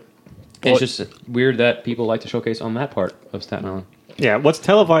 Yep. It's just weird that people like to showcase on that part of Staten Island. Yeah, what's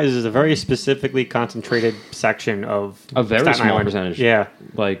televised is a very specifically concentrated section of A very Staten small Island. percentage. Yeah.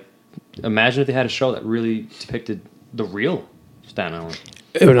 Like, imagine if they had a show that really depicted the real Staten Island.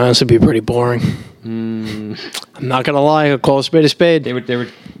 It would honestly be pretty boring. I'm not gonna lie. I'll call a spade a spade. They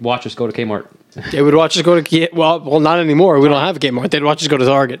would watch us go to Kmart. They would watch us go to well, not anymore. We don't have a Kmart. They'd watch us go to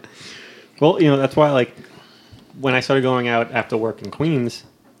Target. Well, that's why, like, when I started going out after work in Queens,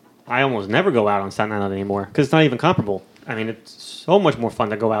 I almost never go out on Staten Island anymore because it's not even comparable. I mean, it's so much more fun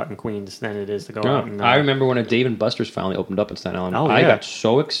to go out in Queens than it is to go out in... I remember when a Dave & Buster's finally opened up in Staten Island. Oh, I yeah. got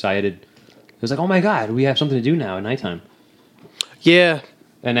so excited. It was like, oh my God, we have something to do now at nighttime. Yeah,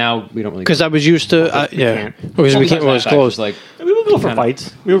 And now we don't really. because I was used to. we Yeah, can't. because we Besides can't. Well, that it's fact, closed. Like, We would go for Kinda-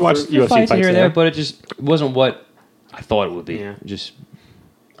 fights. We would watch UFC fights here and there. there, but it just wasn't what I thought it would be. Yeah. Just,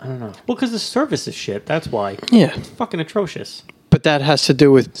 I don't know. Well, because the service is shit. That's why. Yeah, It's fucking atrocious. but that has to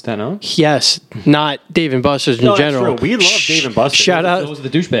do with Staten Island? yes, not Dave and Buster's in No, that's general. true. We love Dave and Buster's. Shout out, Those are the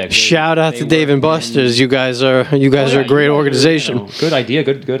douchebags. shout out to Dave and Buster's. You guys are Oh, a great organization. Good idea.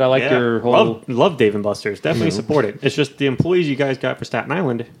 Good. I like Yeah. your whole. Love Dave and Buster's. Definitely support it. It's just the employees you guys got for Staten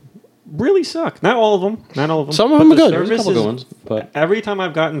Island really suck. Not all of them. Not all of them. Some of But them are the good. There's a service couple is- good ones, but Every time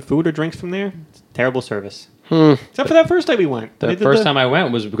I've gotten food or drinks from there, it's terrible service. Except for that first time we went. the first time I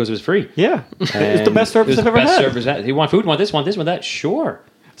went was because it was free. Yeah. It's the And best service it was I've the ever best had. Service that, you want food? Want this? Want that? Sure.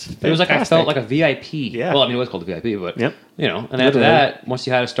 It was like I felt like a VIP. Yeah. Well, I mean, it was called a VIP, but Yep. And after Literally. that, once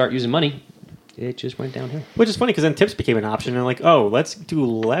you had to start using money, it just went downhill. Which is funny because then tips became an option. And like, oh, let's do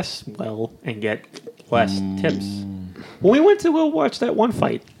less well and get less tips. When we went to watch that one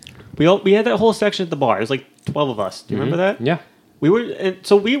fight, we had that whole section at the bar. It was like 12 of us. Do you remember that? Yeah. We were,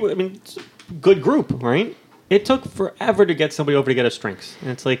 I mean, it's a good group, right? It took forever to get somebody over to get us drinks. And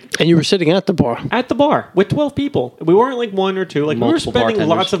it's like, And you were sitting at the bar. at the bar with 12 people. We weren't like one or two. Like Multiple we were spending bartenders.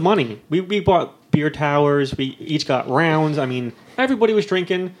 lots of money. We bought beer towers. We each got rounds. I mean, everybody was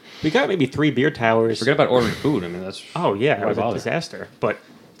drinking. We got maybe 3 beer towers. Forget about ordering food. I mean, that's Oh yeah, why it was a bother? disaster. But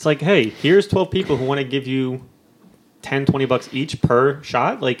it's like, hey, here's 12 people who want to give you 10, 20 bucks each per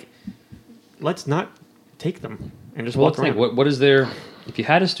shot. Like, let's not take them and just Well, walk let's think. around. What is there? If you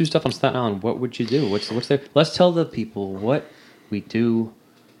had us do stuff on Staten Island, what would you do? What's there? Let's tell the people what we do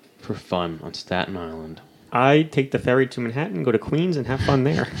for fun on Staten Island. I take the ferry to Manhattan, go to Queens, and have fun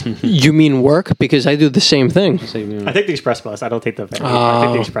there. You mean work? Because I do the same thing. So, you know, I take the express bus. I don't take the ferry. I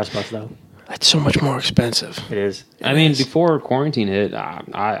take the express bus though. That's so much more expensive. It is. I mean, before quarantine hit,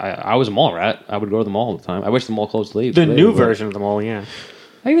 I was a mall rat. I would go to the mall all the time. I wish the mall closed late. The new version of the mall, yeah.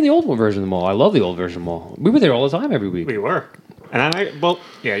 Even the old version of the mall. I love the old version of the mall. We were there all the time every week. We were. And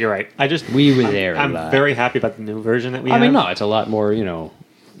yeah, you're right. We were there a I'm lot. very happy about the new version that we I have. mean, no, it's a lot more,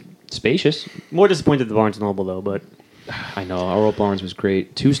 spacious. More disappointed at the Barnes & Noble, though, but I know. Our old Barnes was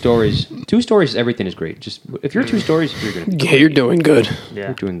great. 2 stories. 2 stories, everything is great. Just if you're 2 stories, you're good. Yeah, you're doing good. yeah.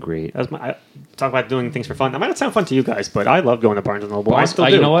 You're doing great. That was I talk about doing things for fun. That might not sound fun to you guys, but I love going to Barnes & Noble. I still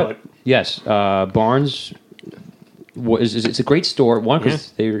do. You know what? But Yes, Barnes it's a great store. One,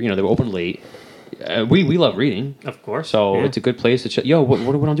 because they were open late. We love reading, of course. so yeah. it's a good place to check. Yo, what do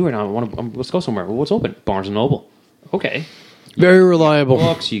we want to do right now? Let's go somewhere. Well, what's open? Barnes and Noble. Okay. Very reliable.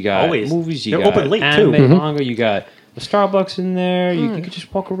 Books, you got Always. movies, you They're got open late, anime, too. manga, you got the Starbucks in there. You could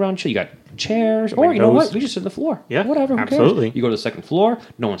just walk around, chill. You got chairs, or you know Windows. what? We just sit on the floor. Yeah, whatever. Who absolutely. cares? You go to the second floor.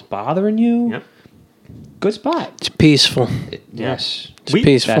 No one's bothering you. Yep. Good spot. It's peaceful. Yes, It's We-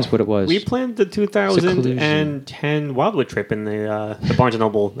 peaceful. that's what it was. We planned the 2010 Wildwood trip in the Barnes &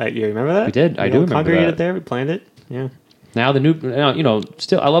 Noble that year. Remember that? We did. I We do all remember congregated that. there. We planned it. Yeah. Now the new,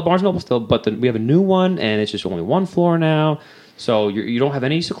 still I love Barnes and Noble still, but we have a new one, and it's just only 1 floor now. So you don't have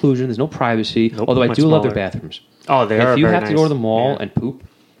any seclusion. There's no privacy. Nope, Although I much do love their smaller. bathrooms. Oh, they are If you very have to go to the nice. mall Yeah. and poop,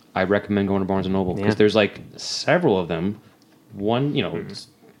 I recommend going to Barnes and Noble because Yeah. there's like several of them. One, it's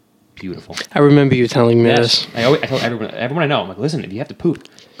beautiful. I remember you telling me Yes, this. I tell everyone I know. I'm like, listen, if you have to poop,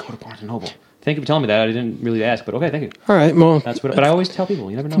 go to Barnes and Noble. Thank you for telling me that. I didn't really ask, but okay, thank you. All right, well, That's what. But I always tell people,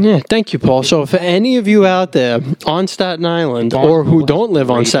 you never know. yeah, thank you, Paul. So, for any of you out there on Staten Island Barnes or and who Noble don't has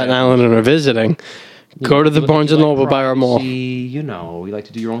live on great Staten bathrooms. Island and are visiting, go to the Look, Barnes you and like Noble by our mall. privacy, you like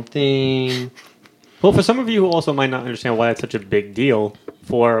to do your own thing. Well, for some of you who also might not understand why that's such a big deal,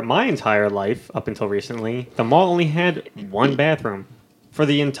 for my entire life up until recently, the mall only had 1 bathroom for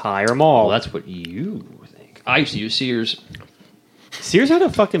the entire mall. Well, that's what you think. I used to use Sears. Sears had a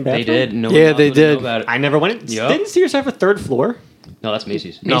fucking bathroom. They did. No Yeah, one they else would know did. about it. I never went. Yup. Didn't Sears have a 3rd floor? No, that's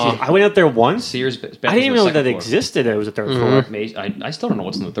Macy's. No. Macy's. I went out there once. Sears. I didn't even know that existed. It was a 3rd floor. Macy's. I still don't know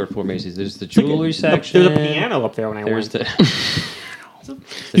what's on the 3rd floor. Macy's. There's the jewelry There's section. a piano up there when I There's went. the.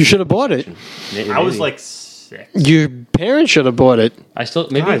 You should have bought it. Maybe. I was like 6. Your parents should have bought it. I still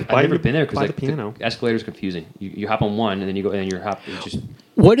maybe Guys, I've buy never the- been there buy because the piano. the escalator's confusing. You hop on one and then you go and you're just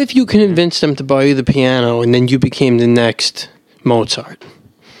What if you convinced them to buy you the piano and then you became the next Mozart?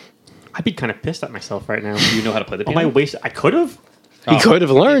 I'd be kind of pissed at myself right now. you know how to play the On piano. my waist, I could have. He could have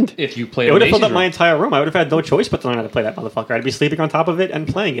learned. If you play, It would have filled Macy's up my room. entire room. I would have had no choice but to learn how to play that motherfucker. I'd be sleeping on top of it and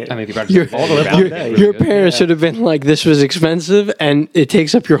playing it. I mean, if you practice Your, all the way your- down, your parents should have been like, this was expensive and it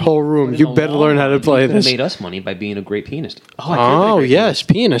takes up your whole room. You better learn how to play this. Made us money by being a great pianist. I could've been a Oh, great yes,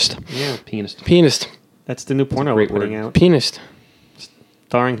 pianist. Yeah, Pianist. Pianist. that's the new porno we're great putting word. out. Pianist.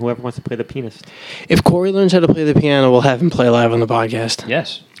 Starring whoever wants to play the pianist. If Corey learns how to play the piano, we'll have him play live on the podcast.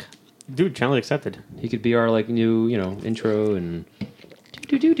 Yes, Dude, challenge accepted. he could be our new intro and.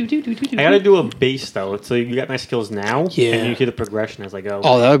 I gotta do a bass though, so you got my skills now. Yeah. And you hear the progression as I go.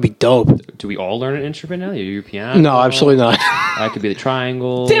 Oh, that would be dope. Do we all learn an instrument now? You piano? No, absolutely not. I could be the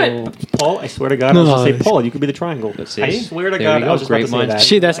triangle. Damn it, Paul! I swear to God, I was gonna No. say Paul. You could be the triangle. Let's see. I swear to There God, we I go. was just Great about to say minds. that.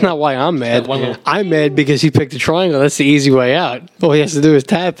 See, that's not why I'm mad. That one little- I'm mad because he picked the triangle. That's the easy way out. All he has to do is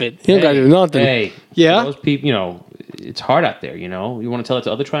tap it. He don't got to do nothing. Hey, Yeah? Those people, it's hard out there. You want to tell it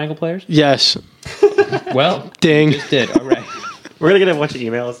to other triangle players? Yes. Well, Ding. you just did. All right. We're gonna get a bunch of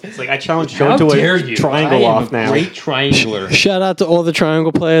emails. It's like I challenge Joe How to dare a you? triangle I am off a now. Great triangler. Shout out to all the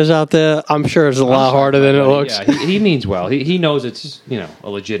triangle players out there. I'm sure it's a lot harder than it looks. Yeah, he means well. He knows it's a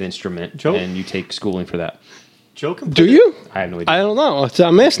legit instrument, Joe- and you take schooling for that. Joe Do completed- you? I have no idea. I don't know.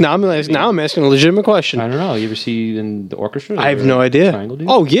 Now I'm asking a legitimate question. I don't know. You ever see in the orchestra? I have no idea. Triangle Dude?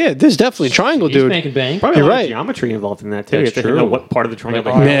 Oh yeah, there's definitely Triangle He's Dude. making bank. Probably You're a lot right. of geometry involved in that too. That's You have to true. know what part of the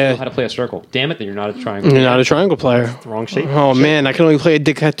triangle. Like, they I are. don't know how to play a circle. Damn it, then you're not a triangle. You're not a triangle player. The wrong shape. Oh man, I can only play a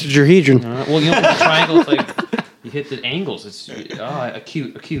decahedron. Well, you know, the triangle is like you hit the angles. It's acute.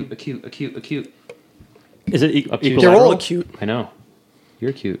 Is it Up to They're equilateral? all cute. I know.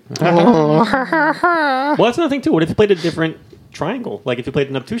 You're cute. Well, that's another thing too. What if you played a different triangle? Like if you played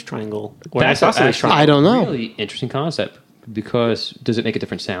an obtuse triangle or an That's isosceles actually triangle. I don't know. Really interesting concept because does it make a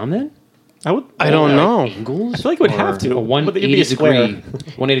different sound then? I don't know. Angles? I feel like it would Or have to. A But it'd be 180 a square. degree.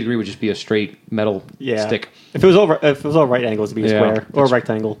 180 degree would just be a straight metal Yeah. stick. If it was all right angles, it'd be a Yeah. square or a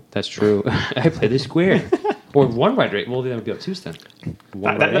rectangle. That's true. I play the square. Or one right. Well, then it would be obtuse then.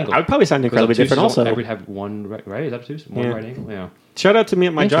 One right angle. I would probably sound incredibly Because different. obtuse is Also, I would have one right. Is that obtuse? One Yeah. right angle. Yeah. shout out to me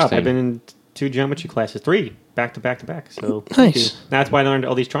at my job. Interesting. I've been in 2 geometry classes, 3 back to back to back. So Nice. thank you. That's why I learned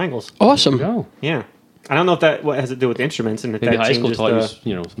all these triangles. Awesome. Go. Yeah. I don't know if that what has to do with the instruments and if Maybe that high school changes taught the.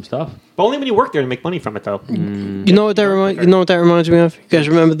 you, some stuff. But only when you work there to make money from it, though. You know what that reminds me of? You guys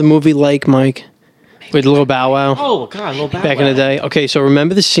remember the movie Like Mike with Lil Bow Wow Oh God, a little back in the day? Okay, so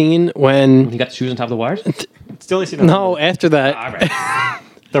remember the scene when? You got the shoes on top of the wires? Still only seen No, after that, All right.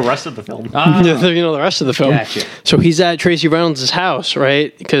 the rest of the film. you know the rest of the film. Gotcha. So he's at Tracy Reynolds' house,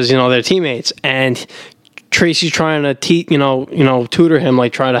 right? Because they're teammates, and Tracy's trying to tutor him,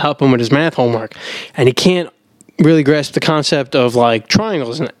 like try to help him with his math homework, and he can't really grasp the concept of like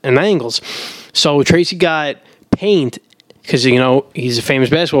triangles and angles. So Tracy got paint because he's a famous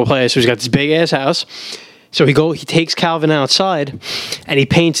basketball player, so he's got this big ass house. So he takes Calvin outside, and he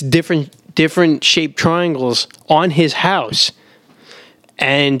paints different shaped triangles on his house,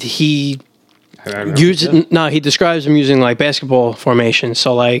 and he he describes them using like basketball formations.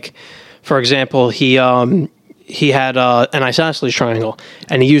 So like, for example, he had an isosceles triangle,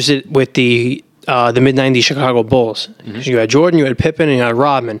 and he used it with the mid-90s Chicago Bulls. You had Jordan, you had Pippen, and you had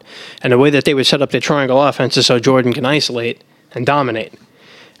Rodman. And the way that they would set up their triangle offense is so Jordan can isolate and dominate.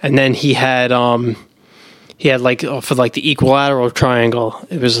 And then he had like for like the equilateral triangle.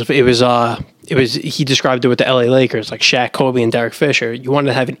 It was he described it with the LA Lakers, like Shaq, Kobe, and Derek Fisher. You wanted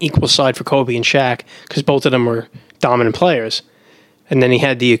to have an equal side for Kobe and Shaq because both of them were dominant players. And then he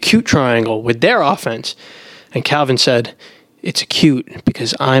had the acute triangle with their offense. And Calvin said, "It's acute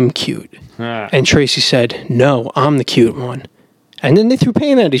because I'm cute." And Tracy said, "No, I'm the cute one." And then they threw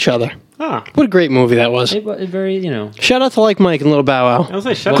paint at each other. Ah, What a great movie that was. It very, Shout out to Like Mike and Little Bow I Wow. was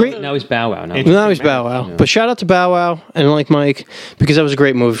like, shut Great. up. Now he's Bow Wow. Now. Now he's Bow Wow. Yeah. But shout out to Bow Wow and Like Mike because that was a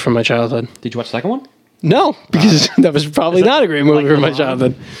great movie from my childhood. Did you watch the second one? No, because that was probably not a great movie like from my LeBron?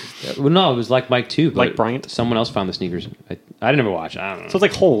 childhood. Well, no, it was like Mike too. Like Bryant? Someone else found the sneakers. I didn't ever watch. I don't know. So it's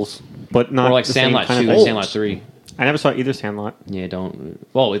like Holes, but not or like the same Sandlot kind 2 of and Sandlot 3. I never saw either Sandlot. Yeah, don't.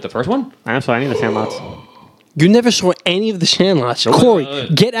 Well, the first one? I never saw any of the Sandlots. You never saw any of the Sandlots. Nope. Corey,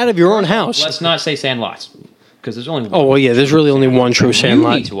 get out of your own house. Let's not say Sandlots because there's only. Oh, well, yeah, there's really only one true You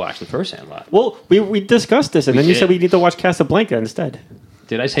Sandlot. need to watch the first Sandlot. Well, we discussed this, and then you did. said we need to watch Casablanca instead.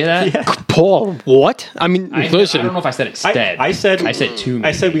 Did I say that? Yeah. Paul, what? I mean, I listen. don't know if I said instead. I said two.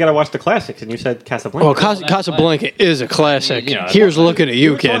 I said we got to watch the classics, and you said Casablanca. Well, Casablanca is a classic. You know, Here's looking at we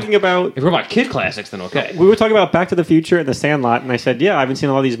you, were talking kid. about If we're about kid classics, then okay. we were talking about Back to the Future and the Sandlot, and I said, yeah, I haven't seen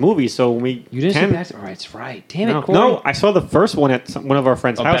all these movies, so when we You didn't can, see Back to... All right, it's right. Damn it, no, Corey. no, I saw the first one at one of our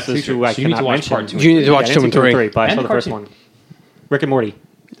friends' Oh, Back to the houses, Future. who I So you need cannot to watch mention. part 2 and You need to watch I 2 didn't and see 3. but I And saw the the first cartoon. one. Rick and Morty.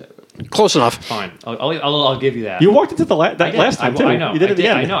 Close enough. Fine. I'll give you that. You walked into the I that did. last time too. I know. You did I it did.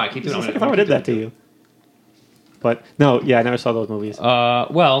 again. I know. I keep doing It's it. like I thought I did that to you. But no, yeah, I never saw those movies.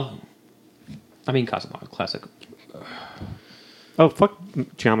 Well, I mean, Casablanca, classic. Oh, fuck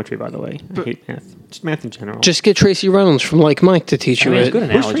geometry, by the way. I hate math. Just math in general. Just get Tracy Reynolds from Like Mike to teach I you mean, it's it. good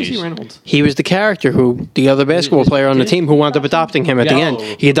Who's analogies. Tracy Reynolds? He was the character the other basketball player on the team who wound up adopting him at the Yeah. end.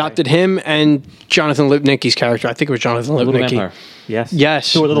 Oh, He adopted him and Jonathan Lipnicki's character. I think it was Jonathan Little Lipnicki. Vampire. Yes. Yes.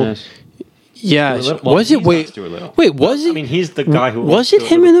 Stuart Little. Yes. Yes. Stuart Little- well, Was it? he's not Wait. Stuart Little. Wait. Was it? I mean, he's the guy who was it Stuart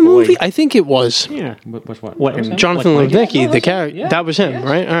him in the Little's movie? boy. I think it was. Yeah. Which one? What, That was him? Jonathan Like Mike? Lipnicki, Yeah, the character. yeah, That was him, yes.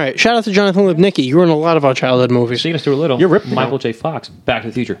 right? All right. Shout out to Jonathan Lipnicki. You were in a lot of our childhood movies. Speaking of Stuart Little, You're ripped Michael now. J. Fox, Back to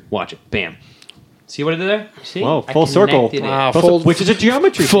the Future. Watch it. Bam. See what I did there? See? Whoa, I full circle. connected it. Wow. Also, which is a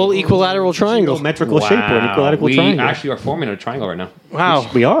geometry. Full thing. equilateral triangle. Geometrical shape or an equilateral we triangle. actually are forming a triangle right now. Wow.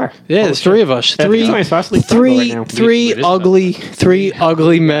 We are. Yeah, there's three of us. Yeah, Three, it's my isosceles triangle right now. three It is ugly, three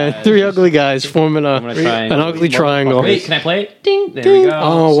ugly men, three ugly guys forming I'm gonna try an ugly triangle. Wait, can I play it? Ding. There we go.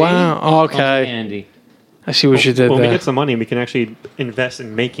 Oh, See? wow. Okay. Andy. I see what you did When we there. get some money, we can actually invest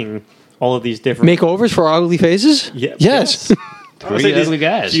in making all of these different Makeovers for our ugly faces? Yeah, Yes. Three ugly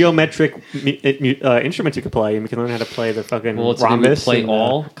guys. Geometric instruments you could play, and we can learn how to play the fucking Well, it's we rhombus. play and,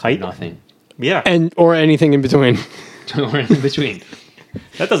 all, kite. nothing. Yeah, or anything in between. Or in between.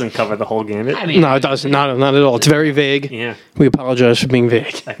 that doesn't cover the whole gambit. I mean, No, it doesn't. Not at all. It's very vague. Yeah, We apologize for being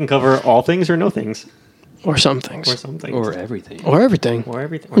vague, I can cover all things or no things or some things, or some things or everything. or everything, or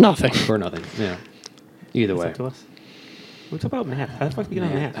everything. or nothing. Or nothing. Yeah. Either It's way. up to us. We talk about math. How the fuck do we get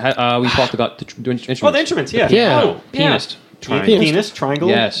on math? We talked about the instruments. Oh, the instruments. Yeah. Yeah. Oh, Pianist. Triangle. Penis, triangle.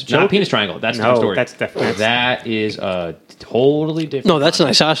 Yes, not joke. penis triangle. That's No, the story. that's different. That is a totally different. No, that's an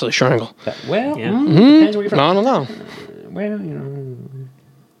isosceles triangle. Well, Yeah. depends where you're from. I don't know. Well,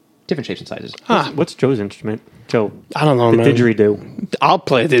 different shapes and sizes. What's Joe's instrument? Joe, I don't know, the man. didgeridoo. I'll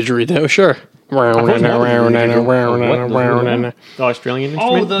play a didgeridoo, sure. The Australian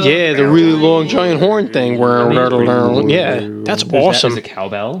instrument. Yeah, the really long giant horn thing. Yeah, that's There's awesome. a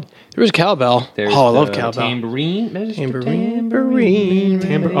cowbell. There was a cowbell. There's Oh, I love the cowbell. Tambourine. Tambourine.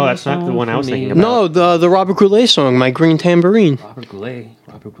 Oh, that's not the one I was thinking about. No, the Robert Goulet song, My Green Tambourine. Robert Goulet.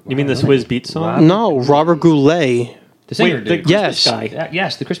 You mean the Swizz Beat song? No, Robert Goulet. The singer, Wait, the dude. Yes. Christmas guy.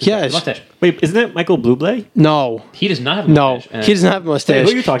 Yes, the Christmas Yes. guy. Mustache. Wait, isn't that Michael Bublé? No, He does not have a no, mustache. he doesn't have a mustache. Wait,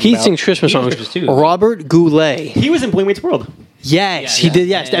 who are you talking He about? sings Christmas He does songs. Christmas too. Robert Goulet. He was in Boy Meets World. Yes, Yeah, he yeah. did.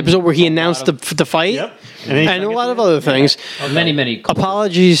 Yes, the And episode where he a announced lot the fight. Yep. And a lot of other things. Many.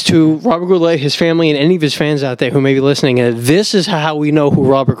 Apologies to Robert Goulet, his family, and any of his fans out there who may be listening. This is how we know who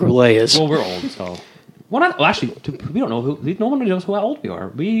Robert Goulet is. Well, we're old, so. Well, actually, we don't know who. No one knows how old we are.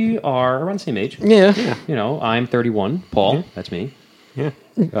 We are around the same age. Yeah. You know, I'm 31. Paul, that's me. Yeah.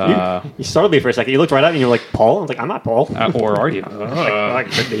 Uh, You startled me for a second. You looked right at me and you were like, Paul? I was like, I'm not Paul. or are you? I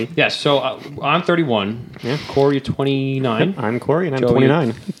could be. Yes. So I'm 31. Yeah. Corey, you're 29. I'm Corey and I'm Joe,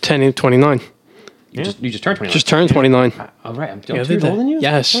 29. 10 and 29. Yeah. You just turned 29. Just turned 29. All right. I'm 2 Yeah, years did that. older than you.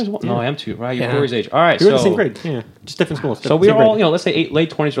 Yes. No, I am 2. Right. You're Yeah. Corey's age. All right. We were in so the same grade. Yeah. Just different schools. So we Same were all, grade. let's say late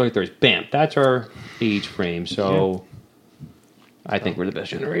 20s, early 30s. Bam. That's our age frame. So I think we're the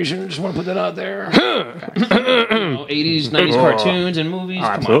best generation. Just want to put that out there. 80s, 90s cartoons and movies. Come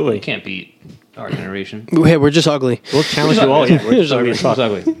on. absolutely. You can't beat our generation. Hey, we're just ugly. We'll challenge you all. Yeah, we're Here's ugly our- as fuck.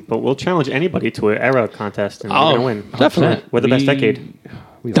 Who's ugly? But we'll challenge anybody to an era contest and we're Oh, going to win. definitely. We're the best decade.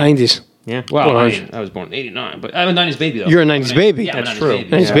 90s. Yeah. Well, I 100. mean, I was born in 89, but I'm a 90s baby, though. You're a 90s baby. Yeah, I'm a That's 90s true. baby.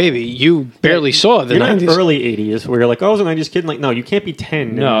 90s Yeah. baby. You barely saw the You're not 90s. early 80s where you're like, oh, I was a 90s kid. Like, no, you can't be 10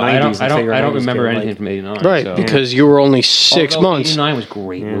 in No, the 90s I and don't. say I don't. you're a I don't 90s remember kid. anything Like, from '89. Right, so. because you were only 6 Although months. '89 was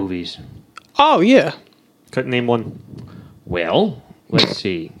great movies. Oh, yeah. couldn't name one. Well, let's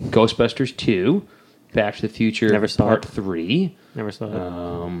see. Ghostbusters 2, Back to the Future Never saw Part it. 3. Never saw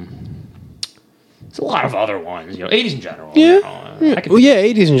it. There's a lot of other ones. 80s in general. Yeah. I could, Well, yeah,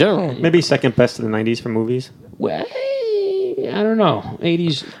 80s in general. Maybe second best of the 90s for movies. well, I don't know.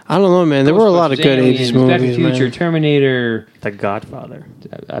 80s. I don't know, man. There were a lot of good Aliens, 80s Back to movies, the Future, man. Terminator. The Godfather.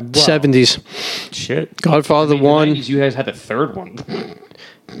 Well, 70s. Shit. Godfather in the 1. 90s, you guys had the third one.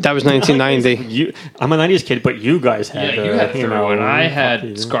 That was 1990. I'm a 90s kid, but you guys had Yeah, you had the third know, one. I fuck had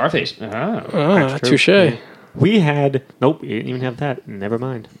you. Scarface. Ah. Ah, True. touche. Yeah. We had nope. We didn't even have that. Never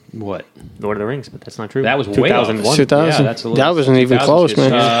mind. What? Lord of the Rings, but that's not true. That was way off. 2001. 2000. Yeah, that's a little, That wasn't even 2000s close, kids.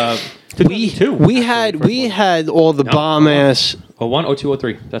 man. 2002. We had all the bomb ass. 01, 02,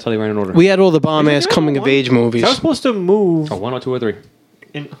 03. That's how they ran in order. We had all the bomb ass Isn't that coming of 01? age movies. I was supposed to move. 01, 02, 03.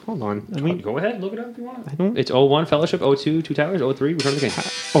 In, hold on. I mean, Go ahead, look it up if you want. don't- It's 01, Fellowship, 02, Two Towers, 03, Return of the King.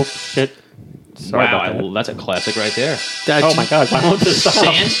 oh shit. Sorry Wow, about that. that's a classic right there. That's- Oh my god! Why won't this stop?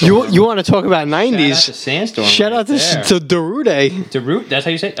 Sandstorm. You want to talk about Shout out to 90s? Sandstorm. Shout out to Darude. Darude. That's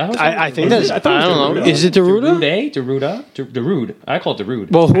how you say it? I think Was that's. it? I I thought it was don't know. Darude. Is it Darude? Darude. I call it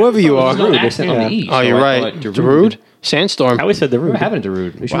Darude. Well, whoever you are. There's no Darude, accent on yeah. the E. Oh, so you're I right. call it Darude? Sandstorm. I always said the We're root. having a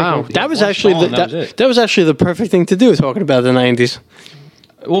Darude. We should Wow, make that was one actually song, that was it. that was actually the perfect thing to do. Talking about the 90s,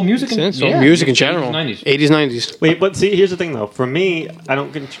 Well, music Sandstorm, yeah, music in 80s, general, 90s. 80s, 90s. Wait, but see, here's the thing though. For me, I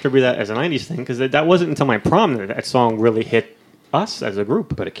don't contribute that as a '90s thing because that wasn't until my prom that song really hit us as a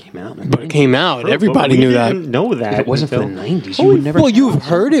group. But it came out. But it came out. But Everybody we knew that. didn't know that. If it wasn't for the until- 90s, you would never. Well, you've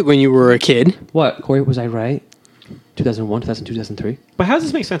heard it when you were a kid. What, Corey? Was I right? 2001, 2002, 2003. But how does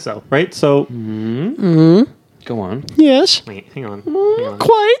this make sense though? Right? So, Go on. Yes, wait, hang on. Hang on.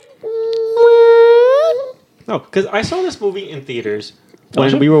 quite. No, because I saw this movie in theaters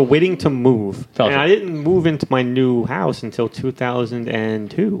Fellowship? when we were waiting to move, Fellowship. and I didn't move into my new house until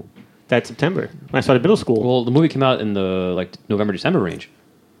 2002. That September when I started middle school. Well, the movie came out in the November, December range.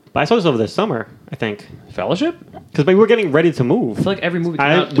 But I saw this over the summer, I think, Fellowship? because we were getting ready to move. I feel like every movie came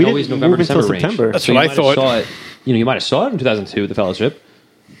I- out we in always didn't November, move until December range. September. That's So what you I might have thought. Saw it, you might have saw it in 2002, The Fellowship.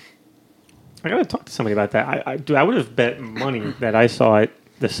 I gotta talk to somebody about that. I would have bet money that I saw it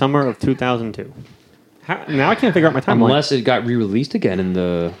the summer of 2002. Now I can't figure out my timeline. Unless it got re-released again in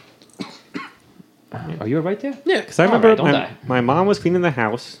the. Are you right there? Yeah. Because I remember Alright, don't die. my mom was cleaning the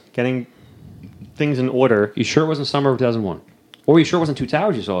house, getting things in order. You sure it wasn't summer of 2001? Or you sure it wasn't Two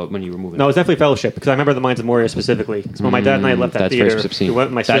Towers you saw it when you were moving? No, it was definitely Fellowship because I remember the Mines of Moria specifically. Because when my dad and I left that that's theater, very specific scene. we went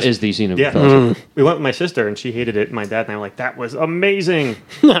with my That sister. is the scene of Yeah, Fellowship. we went with my sister and she hated it. My dad and I were like, "That was amazing."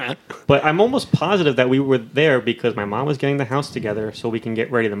 But I'm almost positive that we were there because my mom was getting the house together so we can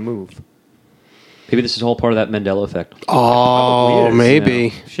get ready to move. Maybe this is all part of that Mandela effect. Oh, is, maybe.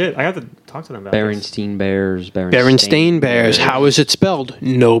 Shit, I have to talk to them about this. Berenstain Bears. Berenstain Bears. How is it spelled?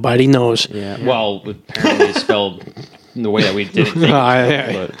 Nobody knows. Yeah. Well, apparently it's spelled in the way that we didn't think.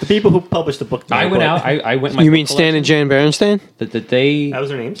 Yeah. But The people who published the book. I know, went but out. I went. My You book mean Stan and collection, Jan Berenstain? That they. That was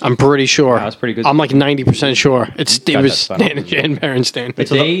their names. I'm pretty sure. Wow, that's pretty good. I'm like 90% sure. It Got was that spot Stan on. and Jan Berenstain.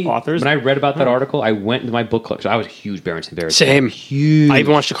 So the They, authors- when I read about that article, I went into my book collection. I was a huge Berenstain Bears. Same. Huge. I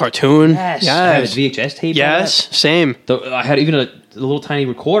even watched the cartoon. Yes. I had a Yes. VHS tape. Yes. Same. I had even a little tiny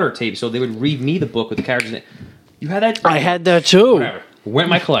recorder tape, so they would read me the book with the characters in it. You had that? I had that too. Whatever. Went in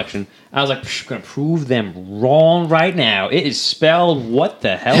my collection. I was like, I'm going to prove them wrong right now. It is spelled, what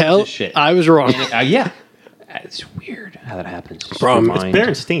the hell, Hell, is this shit? I was wrong. And yeah. It's weird how that happens. It's Bro, your it's mind.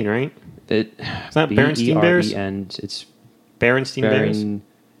 Berenstain, right? It's not Berenstain Bears? And it's Berenstain Bears.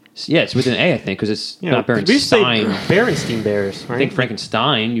 Yeah, it's with an A, I think, because it's Yeah, not 'cause we used to say Berenstein. Berenstain Bears, right? I think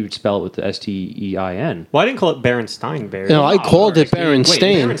Frankenstein, you would spell it with the Stein. Well, I didn't call it Berenstain Bears. No, I called it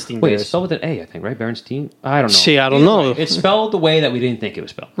Berenstain. Berenstain Wait, Bears. it's spelled with an A, I think, right? Berenstein? I don't know. See, I don't Either know. way, it's spelled the way that we didn't think it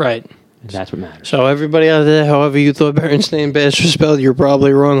was spelled. Right. And that's what matters. So everybody out there, however you thought Berenstain Bears was spelled, you're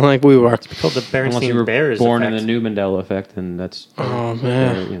probably wrong like we were. called the Unless you Berenstain were Bears. born effect. in the new Mandela effect, and that's Oh,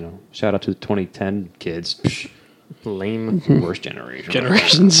 man. you know, shout out to the 2010 kids. Psh, Lame worst generation.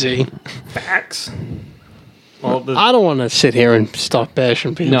 Generation Z. facts. Well, I don't want to sit here and stop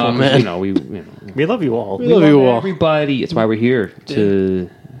bashing people, No, man. you know we we love you all. We love you all. everybody. It's why we're here to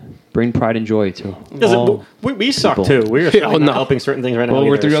bring pride and joy to Does it- all. we suck people. too. We're certainly no. not helping certain things right now. Well,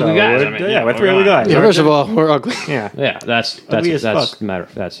 we're either, three ugly guys. we're- I mean, yeah, we're we're three ugly not. guys. Yeah, first of all, we're ugly. Yeah. Yeah, Ugly as that's fuck. matter.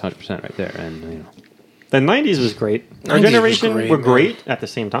 That's 100% right there, and you know. The 90s was great. Our 90s was generation great, were man. great at the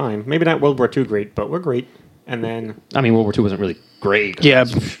same time. Maybe not World War II great, but we're great. And then I mean, World War II wasn't really great. 'cause Yeah.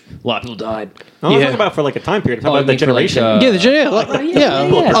 a lot of people died. I'm not Yeah. talking about for like a time period. I'm Oh, talking I about the mean for, like, generation.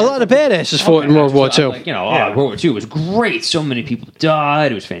 Yeah, a lot of badasses fought in World War II. Like, you know, Yeah. World War II was great. So many people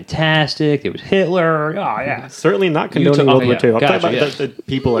died. It was fantastic. It was Hitler. Oh, yeah. Certainly not condoning took- World okay, War II. yeah. I'm Gotcha, talking about yeah. the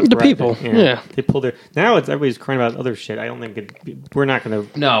people. That The were out people, there. yeah. They pulled their. Now it's everybody's crying about other shit. I don't think we're not going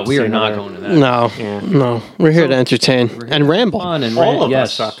to. No, we are not going to that. No, Yeah. no. We're here to entertain and ramble. Fun and All of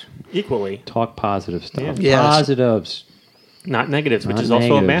yes. us suck equally, Talk positive stuff. Yeah. Yes. Positives. not negatives, which Not is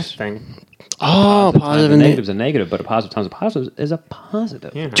also a negatives. math thing. Oh, Times positive a and negative is a negative, but a positive times a positive is a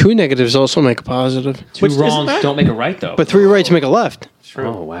positive. Yeah. Two negatives also make a positive. Two Which isn't wrongs that- don't make a right, though. But three rights make a left. True.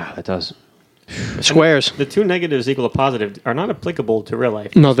 Oh, wow, that does. Squares. The two negatives equal a positive are not applicable to real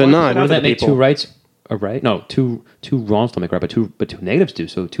life. No, they're Just not. wanted to Would put it out that to make people. two rights a right? No, two wrongs don't make a right, but two negatives do.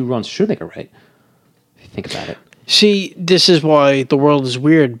 So two wrongs should make a right. If you think about it. See, this is why the world is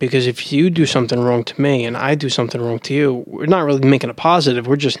weird, because if you do something wrong to me and I do something wrong to you, we're not really making a positive,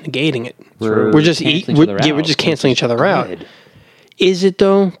 we're just negating it. We're just canceling each other we're out. just canceling each other out. Good. Is it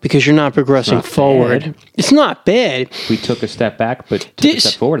though? Because you're not progressing not forward. bad. It's not bad. We took a step back, but took a This,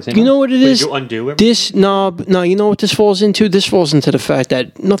 step forward. At the same you know time. what it Did is? you undo everything? This no, you know what this falls into? This falls into the fact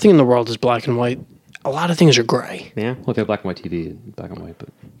that nothing in the world is black and white. A lot of things are gray. Yeah. Well, if you have black and white TV, black and white, but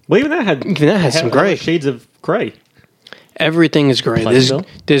Well, even that had some had gray. shades of gray. Everything is gray. Pleasantville?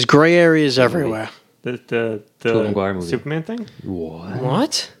 There's gray areas everywhere. The Tobey Maguire movie. Superman thing. what?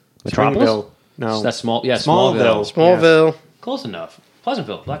 What? Metropolis? Springville. No, That's small. Yeah, Smallville. Smallville. Smallville. Close enough.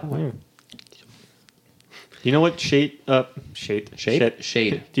 Pleasantville, black and white. You know what shade? Shade.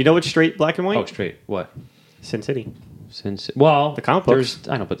 Shade. Do you know what straight black and white? Oh, straight. What? Sin City. Since the comic books.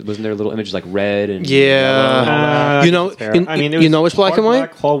 I know, but wasn't there little images like red and Yeah. You know- that's fair. you- I mean, you know it's black and white?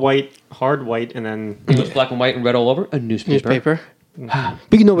 hard white, and then It was black and white and red all over a newspaper. Newspaper.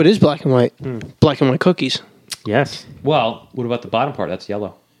 But you know what is black and white? Black and white cookies. yes, Well, what about the bottom part? That's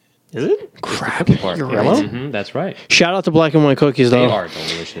yellow. is it? Crap. Part. You're Yellow? right. Mhm, that's right. Shout out to black and white cookies, They though. are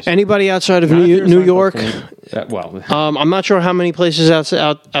delicious. Anybody outside of Not if New, you're a New Seinfeld York? fan. Well, I'm not sure how many places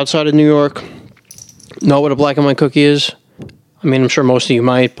outside of New York know what a black and white cookie is. I mean, I'm sure most of you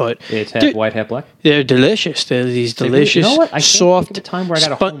might, but it's half Dude, white, half black. they're delicious. They're these delicious, You know what? I can't soft. think of the time where I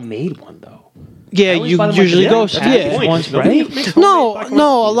got a spun- homemade one though. Yeah, I always you find them like usually the go. packaged Yeah. ones, Nobody right? makes homemade No, black and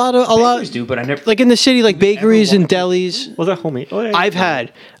no, white a lot of Bakeries do, but I never. like in the city, like bakeries and wanted- delis. Was that homemade? Oh, yeah. I have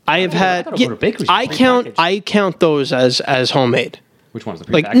had. I thought yeah, it was bakeries. I count those as homemade. Which ones?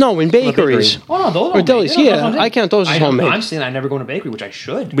 The Like prepackaged? no, in bakeries. Oh no, those Or are delis, homemade. No, yeah. that's what I'm saying. I count those as homemade. I'm saying I never go to a bakery, which I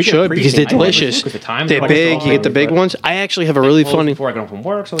should. We Should get because they're pre-made. delicious. Because the times They're are big. so You get the big but- ones. I actually have a really close funny. before I get home from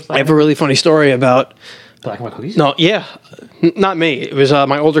work. So it's like I have a really funny story about. black and white cookies. No, yeah, not me. It was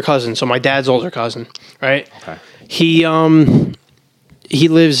my older cousin. So my dad's older cousin, right? Okay. He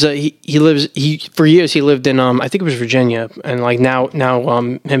lives. He for years he lived in I think it was Virginia, and like now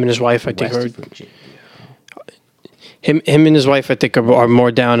him and his wife I think West are Virginia. him and his wife I think are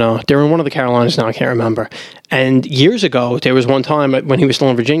more down. They're in one of the Carolinas now. I can't remember. And years ago, there was one time when he was still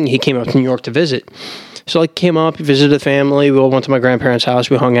in Virginia, he came up to New York to visit. So like came up, he visited the family. We all went to my grandparents' house.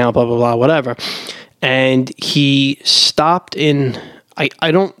 We hung out, blah blah blah, whatever. And he stopped in.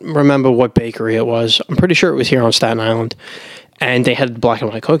 I don't remember what bakery it was. I'm pretty sure it was here on Staten Island. And they had black and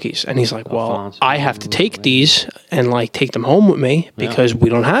white cookies. And he's like, well, Alphonse. I have to take these and like take them home with me because we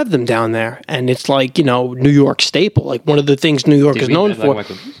don't have them down there. And it's like, New York staple, like one of the things New York Did is we known invent black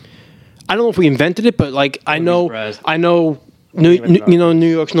for. and white cookies? I don't know if we invented it, but like I know New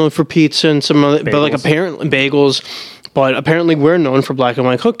York's known for pizza and some other, but like Bagels. apparently bagels, but apparently we're known for black and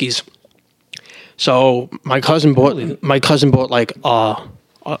white cookies. So my cousin bought like a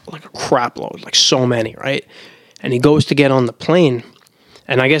crap load, like so many, right? And he goes to get on the plane.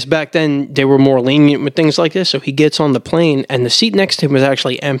 And I guess back then they were more lenient with things like this. So he gets on the plane and the seat next to him was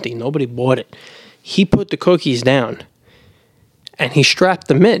actually empty. Nobody bought it. He put the cookies down and he strapped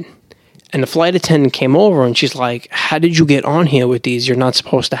them in. And the flight attendant came over and she's like, how did you get on here with these? You're not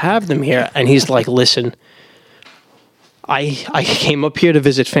supposed to have them here. And he's like, listen, I came up here to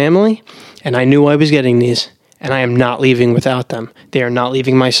visit family and I knew I was getting these and I am not leaving without them. They are not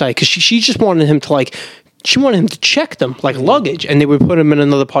leaving my sight. Because she just wanted him to she wanted him to check them like luggage and they would put him in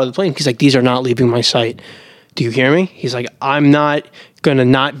another part of the plane. He's like, these are not leaving my sight. Do you hear me? He's like, I'm not going to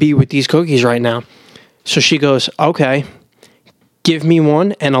not be with these cookies right now. So she goes, okay, give me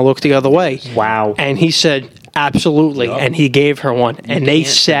one and I'll look the other way. Wow. And he said, absolutely. Yup. And he gave her one. And they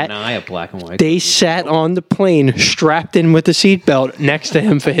sat. Deny a black and white. They sat on the plane strapped in with the seatbelt next to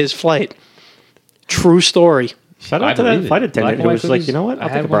him for his flight. True story. Shout I out to that believe it. flight Black attendant and who white was like, cookies, you know what? I I'll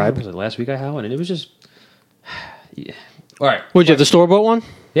had take a one, bribe. was it last week I had one, and it was just. Yeah. All right. Would you have the store bought one?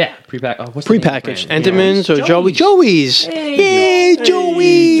 Yeah, prepack. Oh, what's the name of the Prepackaged. brand? Entenmann's or Joey's. Joey's? Hey, Yay,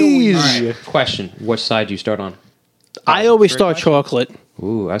 Joey's. All right. Question: what side do you start on? I always Trick start question? chocolate.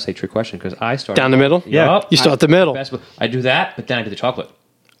 Ooh, I say trick question because I start Down the middle? Yeah. Yup. You start the middle. I do that, but then I do the chocolate.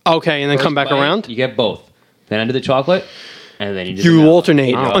 Okay, and then come First back bite, around? You get both. Then I do the chocolate, and then you do the You vanilla.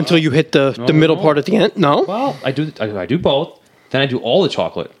 alternate No. until you hit the middle no. part at the end? No? Well, I do both. Then I do all the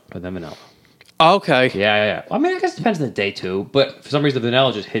chocolate, but then vanilla. Okay. Yeah. I mean, I guess it depends on the day too. But for some reason, the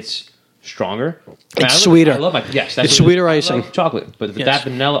vanilla just hits stronger. It's sweeter. I love my yes. That's It's what it is. sweeter I icing. love chocolate, but Yes. that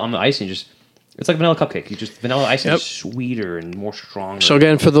vanilla on the icing it's like vanilla cupcake. You just vanilla icing Yep. is sweeter and more stronger. So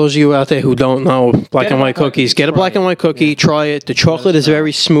again, for those of you out there who don't know black Get and a white black cookies, cookie, get a try black and it. white cookie, try it. The chocolate is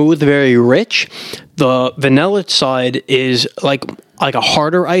very smooth, very rich. The vanilla side is like a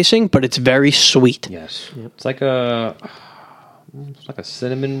harder icing, but it's very sweet. yes, it's like a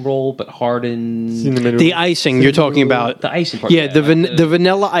cinnamon roll, but hardened. The icing you're talking about, The icing part. yeah, the like the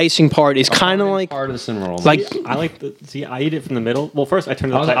vanilla icing part is kind of hardened like part of the cinnamon roll. like I like the see. I eat it from the middle. Well, first I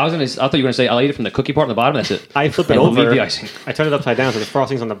turn it I upside. thought you were gonna say I'll eat it from the cookie part on the bottom. That's it. I flip it And leave over. the icing. I turn it upside down so the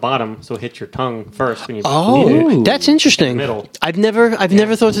frosting's on the bottom, so it hits your tongue first when you eat oh, it. that's interesting. Middle. I've never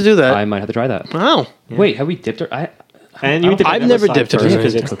thought to do that. I might have to try that. Wow. Wait, have we dipped it? And you eat the I've vanilla never side dipped it first in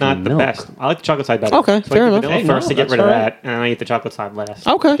because it. it's not the Milk. best. I like the chocolate side better. Okay, so I fair eat the enough. vanilla Hey, first no, to get that's rid of all right. that, and I eat the chocolate side last.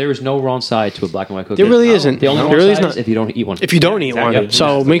 Okay. There is no wrong side to a black and white cookie. There really isn't. The only There wrong really side is is not. if you don't eat one. If you don't eat exactly. one, Yep.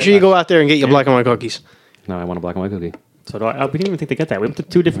 so Just make sure you look at go out there and get your black and white cookies. No, I want a black and white cookie. So do I. We didn't even think they get that. We went to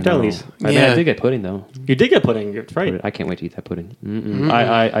two different delis. I mean, Yeah. I did get pudding though. You did get pudding. That's right. I can't wait to eat that pudding.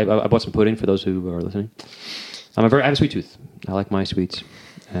 I bought some pudding for those who are listening. I have a sweet tooth. I like my sweets,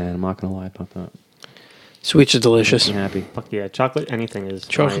 and I'm not gonna lie about that. Sweets are delicious. I'm happy. Fuck yeah, chocolate. Anything is.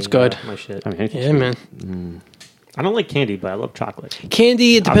 Chocolate's my, good. my shit. I mean, anything's Yeah, sweet. man. I don't like candy, but I love chocolate.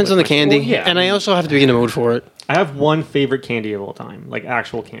 Candy, it depends on the candy. Well, yeah. And I also have to be in the mood for it. I have one favorite candy of all time, like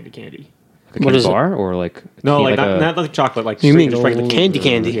actual candy. Like a What candy is it? bar or like No, candy- like a- not like chocolate. Like You straight- mean just regular candy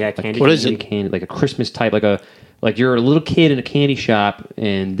candy? Yeah, Like, candy. what is candy. it? candy, like a Christmas type, like you're a little kid in a candy shop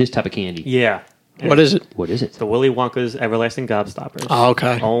and this type of candy. Yeah. What is it? What is it? The Willy Wonka's Everlasting Gobstoppers. Oh,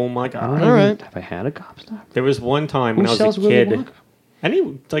 okay. Oh my god. All right. Have I had a gobstopper? There was one time when Who I was sells a Willy kid. Wonka?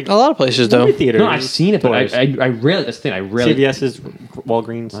 Any like A lot of places, though. movie theaters. No, I've seen it, but stores. I rarely. That's the thing. I rarely. CVS's,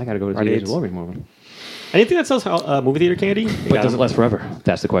 Walgreens. I gotta go to Rite CVS Aids. Walgreens more. Anything that sells movie theater candy, But does it last forever?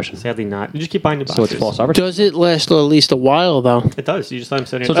 That's the question. Sadly, not. You just keep buying new So boxes. it's false advertising. Does it last at least a while though? It does. You just let them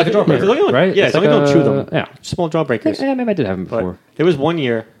sit in. So it's like a jawbreaker, right? Yeah, It's as long like as you don't chew them. yeah. Small jawbreakers. Yeah, maybe I did have them But before. there was one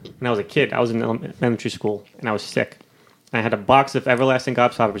year when I was a kid. I was in elementary school and I was sick. And I had a box of Everlasting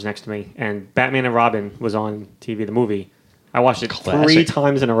Gobstoppers next to me, and Batman and Robin was on TV, the movie. I watched it 3 Classic.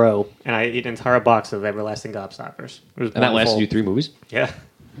 times in a row, and I ate an entire box of Everlasting Gobstoppers. It was And that lasted wonderful. you 3 movies? Yeah.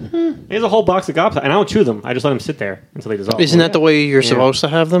 There's a whole box of Gobstoppers, and I don't chew them. I just let them sit there until they dissolve. Isn't that the way you're supposed to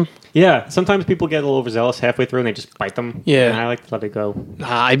have them? Yeah. Sometimes people get a little overzealous halfway through, and they just bite them. Yeah. And I like to let it go.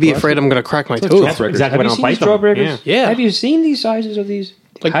 I'd be afraid I'm going to crack my tooth. Jawbreakers. exactly Have what you I'm seen these biting. jawbreakers? Yeah. Have you seen these sizes of these?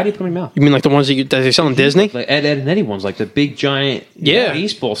 Like- How do you put them in your mouth? You mean like the ones that they sell in Disney? Like Ed and Eddie ones, like the big giant Yeah.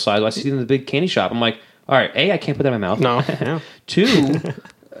 baseball size. I see them in the big candy shop. I'm like, all right, A, I can't put that in my mouth. No. Yeah. 2,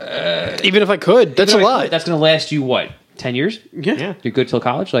 Even if I could, that's a lot. That's going to last you, what, 10 years? Yeah. You're good till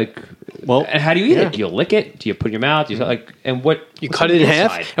college? Like, Well, and how do you eat yeah. it? Do you lick it? Do you put it in your mouth? Do you like, and what? You what's cut on it in the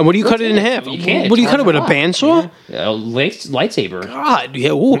half? inside? And what do you What's cut it in in half? You can't. What do you It's cut it with? A hard to bandsaw? Lightsaber. God,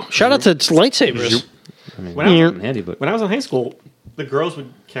 yeah. Ooh, shout out to lightsabers. I mean, When I was- handy, but when I was in high school, the girls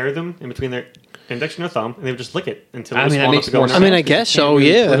would carry them in between their index and their thumb, and they would just lick it until it I was mean, that small enough makes to go more in sense. their I mean, I mouth. guess so, Put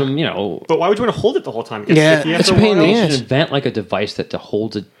yeah. them, you know. But why would you want to hold it the whole time? It gets Yeah, sticky it's after a pain in the while. You ass. should invent like a device that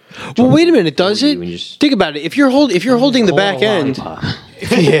holds it. Well, wait a minute. Does For you it? and you just- Think about it. If you're holding the back end,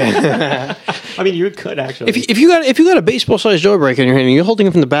 yeah. I mean, you could actually. if you got a baseball sized jawbreaker in your hand and you're holding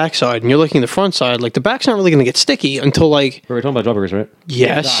it from the back side and you're looking the front side, like the back's not really going to get sticky until like We're talking about jawbreakers, right?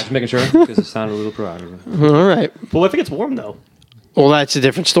 yes. Just making sure because it sounded a little provocative. All right. well, if it gets warm though, Well, that's a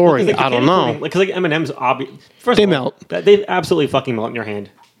different story. Like, the I don't candy know. coating- Like, 'cause, like M&M's, first They of all, melt. They absolutely fucking melt in your hand.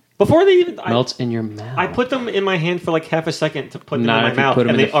 Before they even Melts in your mouth. I put them in my hand for like half a second to put them Not in my if you mouth, put them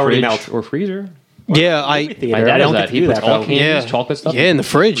and in they the already fridge melt. or freezer. Yeah, Movie theater, My dad I does don't that. get to He do puts that, all though. candies, Yeah. chocolate stuff. Yeah, in the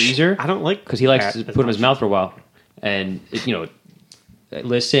fridge. freezer. I don't like Because he likes that to as put them in his much. mouth for a while, and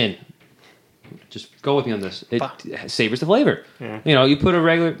listen, just go with me on this. It savors the flavor. Yeah. You know, you put a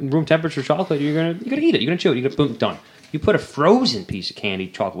regular room temperature chocolate, you're gonna eat it. You're gonna chew it. You're gonna boom, done. You put a frozen piece of candy,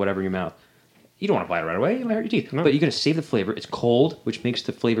 chocolate, whatever in your mouth. You don't want to bite it right away. It might hurt your teeth. No. But you're gonna save the flavor. It's cold, which makes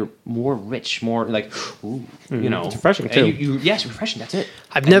the flavor more rich, more like, ooh, you know, It's refreshing, And too. yes, refreshing. That's it.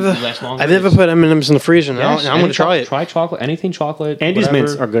 I've And never it lasts longer. I've never put M&Ms in the freezer. Now, Yes, now I'm going to try it. Try chocolate. Anything chocolate. Andy's whatever.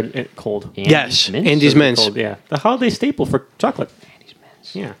 mints are good cold. Andy's Yes, mints? Andy's They're mints. cold, yeah. The holiday staple for chocolate. Andy's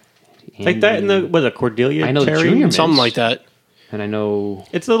mints. Yeah. Like that in the, what is it, Cordelia I know the cherry? Junior Mints. Something like that. And I know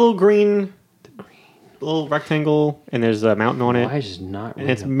It's a little green, little rectangle, and there's a mountain on it. why is it not. And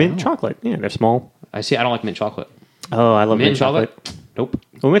it's mint chocolate. Yeah, they're small. I see. I don't like mint chocolate. Oh, I love Mint chocolate. Nope.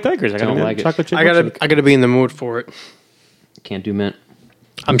 Well, mint Tigers. I got Don't a mint like it. chocolate chip. I gotta be in the mood for it. Can't do mint.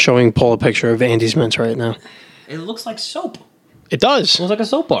 I'm showing Paul a picture of Andy's mints right now. It looks like soap. It does. It looks like a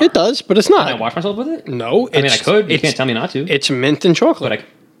soap bar. It does, but it's Can I not. wash myself with it? No, I mean, I could. You it's- can't tell me not to. It's mint and chocolate. But I,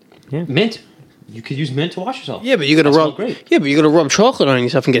 Yeah. mint. You could use mint to wash yourself. Yeah, but you're gonna That rub. smells great. Yeah, but you're gonna rub chocolate on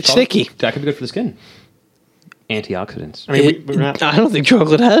yourself and get sticky. That could be good for the skin. Antioxidants. I mean, we're not. I don't think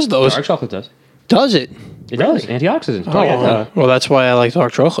chocolate has those. Dark chocolate does. Does it? It does. Antioxidants. Oh, yeah, well, that's why I like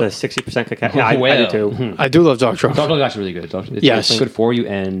dark The chocolate. 60% cacao. Yeah, I Well. do too. I do love dark chocolate. Dark chocolate is actually really good. It's Yes. good for you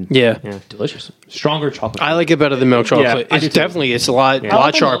and Yeah, Yeah. delicious. Stronger chocolate. I like it better than milk chocolate. I do It's too. definitely it's a lot Yeah. I lot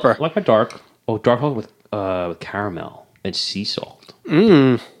like my milk. sharper. I like my dark. Oh, dark chocolate with caramel and sea salt.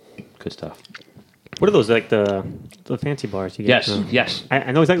 Good stuff. What are those? Like the fancy bars you get? Yes, yes.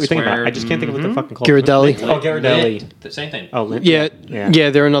 I know exactly what you're thinking about. Swear. I just can't think of what they're fucking called. Ghirardelli. Oh, Ghirardelli. Lint, the same thing. Oh, Lint. Yeah, yeah,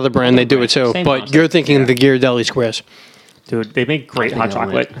 they're another brand. They do it too. Same But concept. you're thinking the Ghirardelli squares, Dude, they make great hot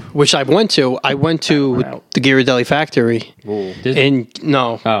thinking of chocolate. which I went to. I went to we're out. the Ghirardelli factory. Disney? And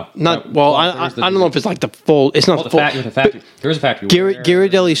no, Oh. not No. well. Well, I there's the- don't know if it's like the full. It's not Oh, the full. the factory. There is a factory.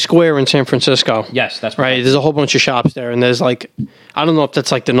 Ghirardelli Square in San Francisco. Yes, that's Right, there's a whole bunch of shops there, and there's like, I don't know if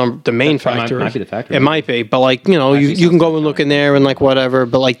that's like the main That might- factory. might be the factory. It might be, but like you know, you can go and look in there and like whatever.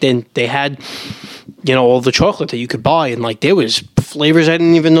 But like then they had, you know, all the chocolate that you could buy, and like there was flavors I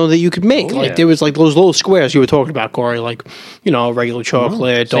didn't even know that you could make. Oh, like yeah. there was like those little squares you were talking about, Corey. Like you know, regular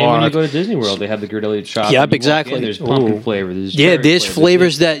chocolate, Same when you dark. go to Disney World, they have the Ghirardelli shop. Yep, and you walk exactly. in, There's pumpkin Ooh. flavor. There's Yeah, cherry there's flavor,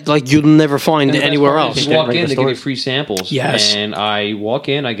 flavors that like you'll never find And the best anywhere part is else. You walk Right in, in they the give you stores. free samples. Yes. And I walk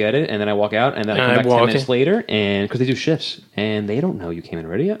in, I get it, and then I walk out, and then I And come I back 10 walk minutes in. later, and because they do shifts, and they don't know you came in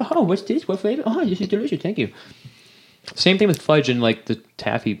already. Oh, what's this? What flavor? Oh, this is delicious. Thank you. Same thing with fudge and like the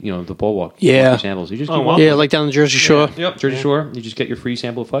taffy, you know, the boardwalk. Yeah. Samples. You just Oh, keep wow. walking. Yeah, like down the Jersey Shore. Yep. Jersey Shore. You just get your free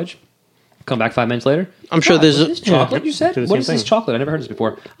sample of fudge. Come back 5 minutes later. I'm sure "God, there's what's a- this chocolate yeah. you said. Do the What same is this thing. chocolate? I never heard this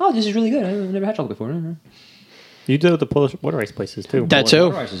before. Oh, this is really good. I've never had chocolate before. You do the Polish water ice places too. That too.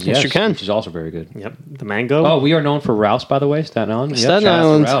 Water ices, Yes, you can. Which is also very good. Yep. The mango. Oh, we are known for Ralph's, by the way, Staten Island. Staten shout out to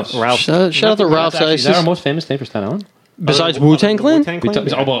Island. Ralph's. Ralph. Shout out to Ralph's Is that our Ices. most famous thing for Staten Island? Besides Other than Wu-Tang Clan? Wu-Tang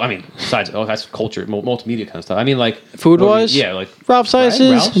Clan? Oh, well, I mean, besides, that's culture, multimedia kind of stuff. I mean, like Food-wise? Yeah, like Ralph's right?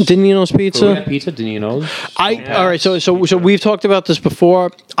 Ices, Ralph's? Dinino's We Pizza. have pizza, Dino's. All right. So we've talked about this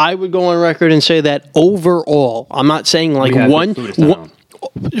before. I would go on record and say that overall, I'm not saying like We have one. good food in Staten Island.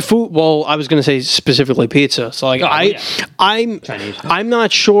 Food. Well, I was going to say specifically pizza. So like Oh, yeah. I'm Chinese. I'm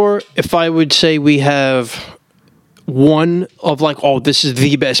not sure if I would say we have one of like, oh, this is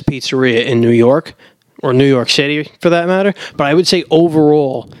the best pizzeria in New York or New York City for that matter. But I would say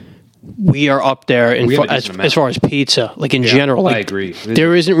overall, we are up there We have a as decent amount. far as pizza, like in general. Like, I agree.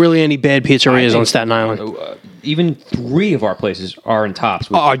 There isn't really any bad pizzerias on Staten Island. Even 3 of our places are in tops.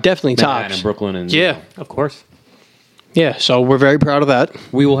 With Are definitely Manhattan tops. and Brooklyn, and Yeah, Of course. yeah. So we're very proud of that.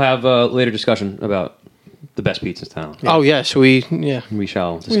 we will have a later discussion about the best pizzas in town. Oh yes, we We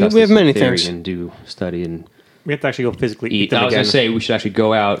shall discuss. we have this many theory things. and do study and We have to actually go physically eat eat. them I was again. gonna say we should actually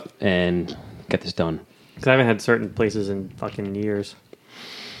go out and get this done. Because I haven't had certain places in fucking years.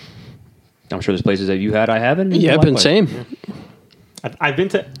 I'm sure there's places that you had, I haven't. yeah, been Likewise. same. I've been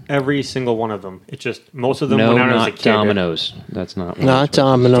to every single one of them. It's just most of them No, when I was a not kid. Domino's. That's not. one. Not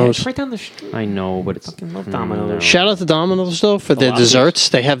Domino's. It's right down the street. I know, but it's Fucking love Domino's. No. Shout out to Domino's though for their lava cakes. desserts.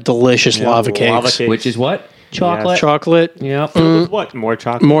 They have delicious lava lava cakes. cake. Which is what? Chocolate. Chocolate, Yep. With what? More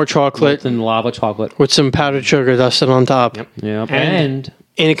chocolate. more chocolate Molten lava chocolate. with some powdered sugar dusted on top. Yep. Yep. And- And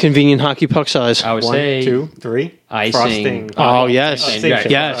In a convenient hockey puck size. I would 1, say 2, 3. icing. Frosting. Oh yes, Icing, right.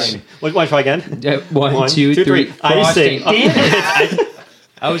 yes. What? Want to try again? 1, 2, 3. Icing. Damn it.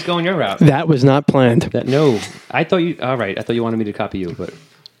 I was going your route. That was not planned. No, I thought you. All right, I thought you wanted me to copy you, but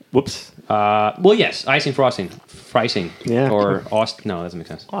Whoops. well, yes, icing, frosting, fricing, Yeah. or Aust. No, that doesn't make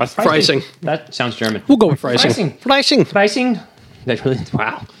sense. Fricing. That sounds German. We'll go with fricing. Fricing. Fricing. Fricing. That really.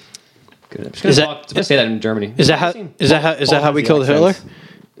 Wow. Good. I'm just Is gonna, I'm gonna say that in Germany. Is that how? Is that how we killed Hitler?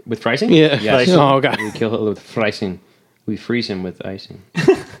 With fricing? Yeah. Yes. Oh, okay. We kill Hitler with fricing. We freeze him with icing.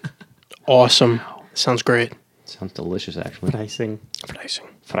 Awesome. Sounds great. Sounds delicious, actually. Icing. Fricing.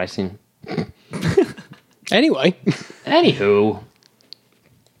 Fricing. Anyway, Anywho,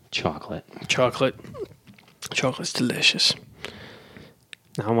 chocolate. chocolate. Chocolate's delicious.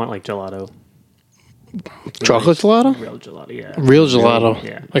 Now I want like gelato. Chocolate gelato? Real gelato. Yeah. Real gelato.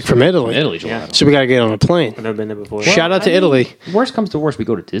 Yeah. Like from Italy. Italy Yeah. gelato. So we got to get on a plane. I've never been there before. Shout out to Italy. Worst comes to worst, we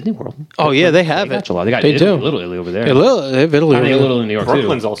go to Disney World. Oh, yeah, they have They it. got gelato. They got They Italy, do. Little Italy over there. They have Italy. I over think a there. little in New York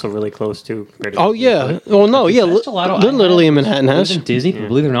Brooklyn's too. also really close to. Oh, yeah. Well, no, yeah. Best gelato I Little had Italy in Manhattan It was has. in Disney.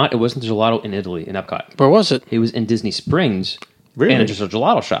 Believe it or not, it wasn't gelato in Italy in Epcot. Where was it? It was in Disney Springs. Really? And it's just a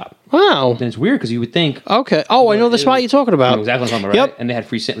gelato shop. Wow. And it's weird because you would think Okay. Oh, I know the spot you're talking you know about. exactly what I'm talking about, Yep. right? And they had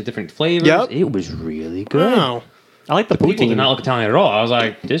free different flavors. Yep. It was really good. Wow. I like the People did poutine. not look Italian at all. I was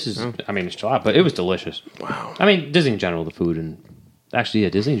like, this is, I mean, it's gelato, but it was delicious. Wow. I mean, Disney in general, the food, and actually, yeah,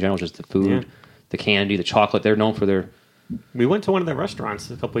 Disney in general, just the food, Yeah. the candy, the chocolate. They're known for their We went to one of their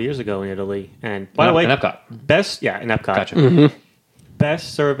restaurants a couple of years ago in Italy, and by In the way, Epcot. best in Epcot, Gotcha.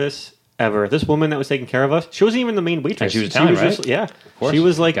 best service ever. This woman that was taking care of us, she wasn't even the main waitress. And she was Italian, right? just- yeah, course. she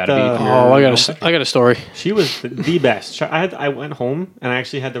was like Gotta be if the. you're- Oh, I got a story. She was the best. I went home and I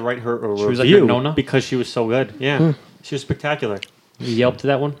actually had to write her a was like review your Nonna? because she was so good. Yeah, she was spectacular. You Yelp to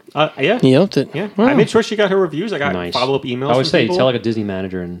that one? Yeah, He helped it. yeah. Wow. I made sure she got her reviews. I got Nice. follow up emails. I would from say, people. tell like a Disney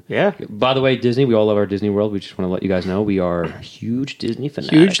manager. And Yeah, by the way, Disney, we all love our Disney World. We just want to let you guys know we are huge Disney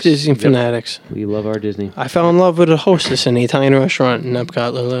fanatics. Huge Disney fanatics. We love our Disney. I fell in love with a hostess in the Italian restaurant in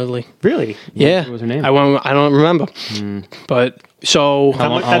Epcot, literally. really. Yeah. What was her name? I don't remember. But so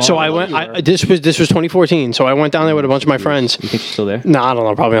long- so I long went. you were? This was 2014. So I went down there with a bunch of my friends. You think she's still there? No, I don't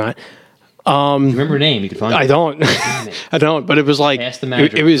know. Probably not. Remember her name? You could find I her. don't. I don't. But it was like Ask the it,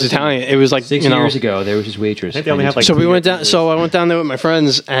 manager. it was Listen, Italian. It was like 6 you know. years ago, there was this waitress. I think they only have, like, So we 2 went years down. So I went down there with my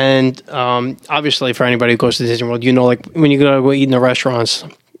friends, and obviously, for anybody who goes to Disney World, you know, like when you go eat in the restaurants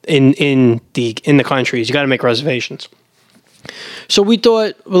in the countries, you got to make reservations. So we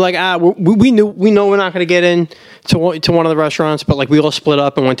thought, we're like, we know we're not going to get in to one of the restaurants, but like we all split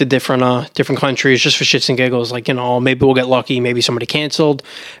up and went to different countries just for shits and giggles. Like, you know, maybe we'll get lucky, maybe somebody canceled,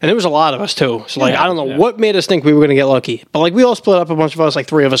 and there was a lot of us too. So like, I don't know what made us think we were going to get lucky, but like we all split up. A bunch of us, like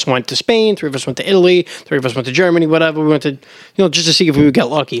 3 of us went to Spain, 3 of us went to Italy, 3 of us went to Germany, whatever. We went to, you know, just to see if we would get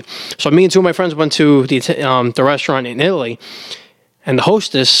lucky. So me and 2 of my friends went to the restaurant in Italy, and the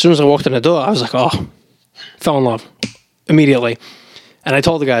hostess, as soon as I walked in the door, I was like, oh, fell in love immediately. And I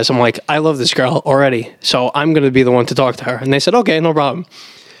told the guys, I'm like, I love this girl already, so I'm going to be the one to talk to her. And they said, okay, no problem.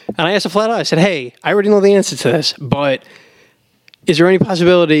 And I asked her flat out, I said, hey, I already know the answer to this, but is there any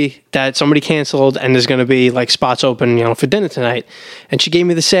possibility that somebody canceled and there's going to be like spots open, for dinner tonight? And she gave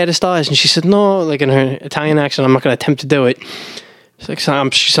me the saddest eyes, and she said, no, like in her Italian accent, I'm not going to attempt to do it. She's like,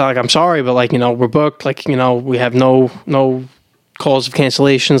 I'm sorry, but like, we're booked. Like, we have no calls of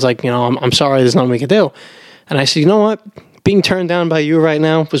cancellations. Like, I'm sorry, there's nothing we can do. And I said, you know what? Being turned down by you right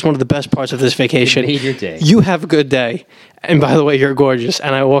now was one of the best parts of this vacation. It made your day. You have a good day. And by the way, you're gorgeous.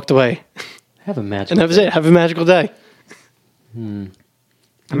 And I walked away. Have a magical And that was it. Have a magical day. You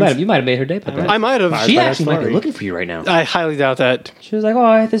might have made her day, but I might have. she By that actually might be story. looking for you right now. I highly doubt that. She was like,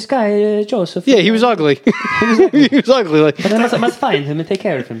 "Oh, this guy Joseph. Yeah, he was ugly. He was ugly. Like, But I must find him and take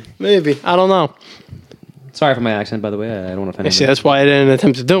care of him." maybe. I don't know. Sorry for my accent, by the way. I don't want to offend See, anyone. that's why I didn't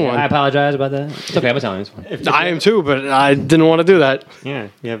attempt to do I one. apologize about that. It's okay. I'm Italian. It's fine. I am too, but I didn't want to do that. Yeah,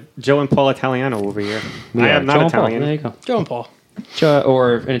 you have Joe and Paul Italiano over here. I Yeah, am not Joe and Paul. Italian. There you go. Joe and Paul.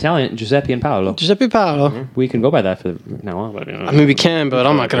 Or in Italian, Giuseppe and Paolo. Giuseppe Paolo. We can go by that for now on. But, I mean, we can, but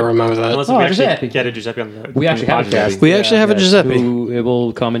I'm not going to remember that. Unless Oh, we actually Giuseppe. get a Giuseppe on the we actually have a podcast. Giuseppe. We actually have a Giuseppe. Who it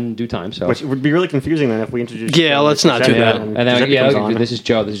will come in due time. So. Which would be really confusing then if we introduce. Yeah, let's not do that. And then Giuseppe comes on. this is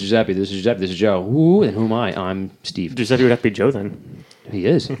Joe. This is Giuseppe. This is Giuseppe. This is Joe. Who and who am I? I'm Steve. Giuseppe would have to be Joe then. He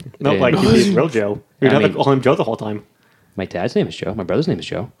is. No, And like he'd be real Joe. We'd I have mean- to call him Joe the whole time. my dad's name is Joe. My brother's name is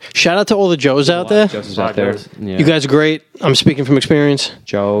Joe. Shout out to all the Joes out there. Joseph's Wow, out there. Joe's. Yeah. You guys are great. I'm speaking from experience.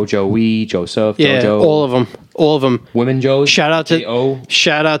 Joe, Joey, Joseph, Yeah, Jojo. all of them. All of them. Women Joes. Shout out to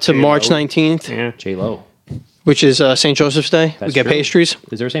J-O, March 19th, Yeah. J-Lo. which is St. Joseph's Day. That's we get true. pastries.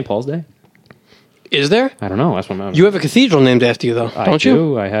 Is there a St. Paul's Day? Is there? I don't know. That's what I'm. You have a cathedral named after you, though, I don't you?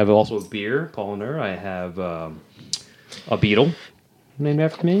 do. I have also a beer, Polliner. I have a beetle named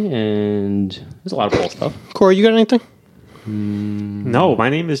after me, and there's a lot of Paul stuff. Corey, you got anything? No, my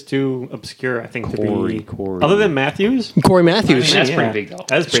name is too obscure. I think to be Corey. other than Matthews. Corey I mean, Matthews. that's Yeah. pretty big, though.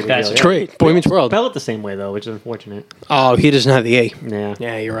 That's pretty big deal, yeah. Great. Boy Meets World. Spell it the same way though, which is unfortunate. Oh, he doesn't have the A. Yeah.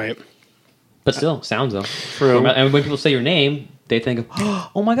 Yeah, you're right. But still, sounds though. True. And when people say your name, they think of,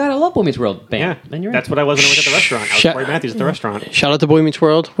 oh my god, I love Boy Meets World. Bam. Yeah, And you're that's what I was when I worked at the restaurant. I was Shut- Corey Matthews at the restaurant. Shout out to Boy Meets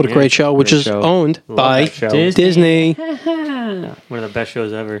World. What a Yeah, great show, which great is show. owned by that show. Disney. One of the best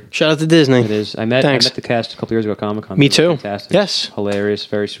shows ever. Shout out to Disney. It is. I met Thanks. the cast a couple years ago at Comic Con. Me too. Fantastic. Yes. Hilarious.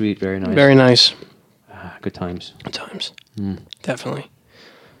 Very sweet. Very nice. Very nice. Good times. Good times. Hmm. Definitely.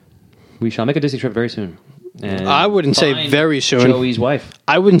 We shall make a Disney trip very soon. And I wouldn't say find very soon. Joey's wife.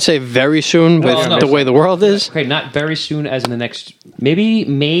 I wouldn't say very soon with Well, no. the way the world is. Okay, not very soon, as in the next,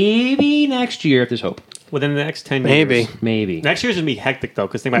 maybe next year if there's hope. Within the next 10 Maybe. years. Maybe. Next year's gonna be hectic though,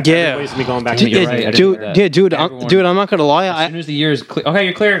 because think about Yeah. everybody's gonna be going back Dude, to you're Disney. right. I didn't Dude, know that. yeah, dude, Everyone- dude, I'm not gonna lie. As soon as the year is clear. Okay,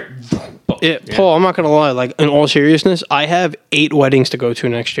 you're clear. Paul, I'm not gonna lie. Like in all seriousness, I have 8 weddings to go to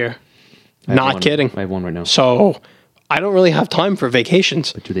next year. I have Not one. kidding. I have one right now. So I don't really have time for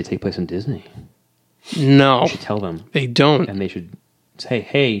vacations. But do they take place in Disney? No, You should tell them. they don't. And they should say,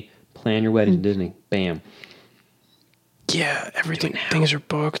 hey, plan your wedding in Disney. Bam. Yeah, everything. Things are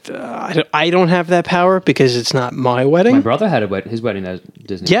booked. I don't have that power because it's not my wedding. My brother had his wedding at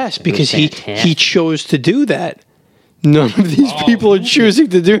Disney. Yes, It was because he fantastic. chose to do that. None of these people are choosing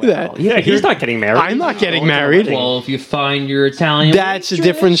to do that. Yeah, he's not getting married. I'm not getting married. Well, if you find your Italian, That's a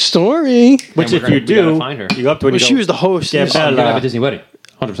different story. Which And if we you gotta do, find her. you go up to her Well, and you she go, was the host. Yeah, This- Oh, you gotta have a Bella. Disney wedding.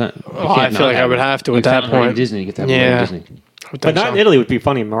 100%. I feel like I would have to at that found her in point. Disney. You get to have a Yeah. wedding in Disney. But not in Italy would be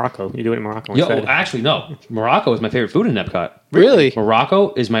funny in Morocco. You do it in Morocco Yo, instead. actually, no. Morocco is my favorite food in Epcot. Really?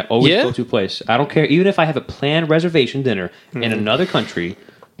 Morocco is my always Yeah? go-to place. I don't care. Even if I have a planned reservation dinner in another country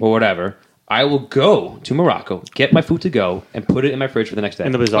or whatever, I will go to Morocco, get my food to go, and put it in my fridge for the next day.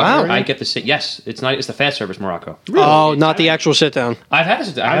 in the bazaar. Wow. area? I get the yes. It's the fast service Morocco. Oh, not the actual sit down. I've had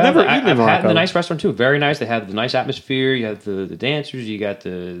this. I've never eaten in I've had Morocco. the nice restaurant too. Very nice. They have the nice atmosphere. You have the dancers. You got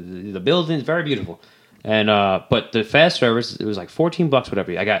the buildings. Very beautiful. And but the fast service, it was like $14,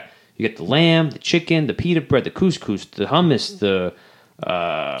 whatever. You get the lamb, the chicken, the pita bread, the couscous, the hummus, the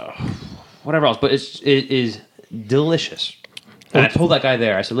whatever else. But it is delicious. And I told that guy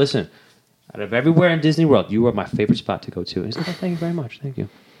there, I said, listen, out of everywhere in Disney World, you are my favorite spot to go to. And he's like, oh, thank you very much. Thank you.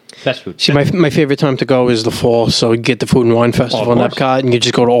 Best food. See, my favorite time to go is the fall. So you get the Food and Wine Festival in course. Epcot, and you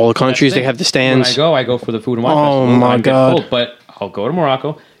just go to all the countries. They have the stands. When I go for the food and wine Oh, festival. my I get God. full, but I'll go to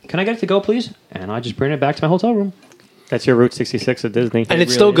Morocco. Can I get it to go, please? And I just bring it back to my hotel room. That's your Route 66 at Disney. And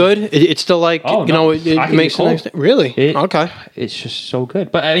it's really still good. It's still like, Oh, you no. know, I it can makes eat the next cold. Really? It- Okay. It's just so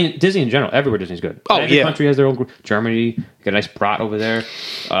good. But I mean, Disney in general, everywhere Disney's good. Oh, Every yeah. country has their own. Germany, you get a nice brat over there.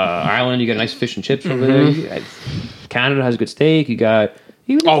 Ireland, you get a nice fish and chips over there. Canada has good steak. You got.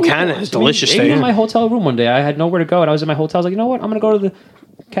 Even Oh, Canada has delicious Even steak. in my hotel room one day, I had nowhere to go, and I was in my hotel. I was like, you know what? I'm going to go to the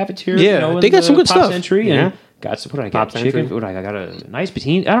cafeteria. Yeah, you know, they in got the some good Pop stuff. Century Yeah. and got some. What did I Pop get? Chicken. Century. What I got a nice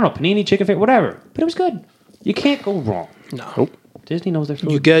panini. I don't know, panini chicken, whatever. But it was good. You can't go wrong. No. Disney knows their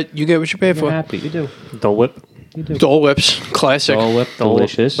food. You get what you pay You're for. happy. You do. Dole Whip. You do. Dole Whips, classic. Dole Whip, Dole Whip.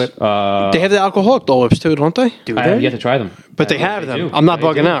 delicious. Whip. They have the alcoholic Dole Whips too, don't they? Do I they? have yet to try them. But they I know have them. do. I'm not They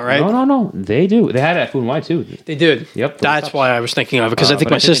bugging do. out, right? No. They do. They had it at Food and Wine too. They did. Yep. That's why I was thinking of it because I think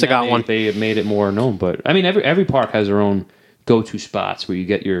But my sister now got one. They have made it more known, but I mean, every park has their own go-to spots where you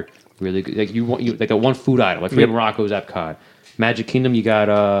get your really good, like that one food item. Like we have Morocco's Epcot, Magic Kingdom. You got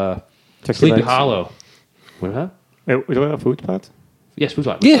Turkey Sleepy legs. Hollow. What that? Wait, we talking about food spots? Yes, food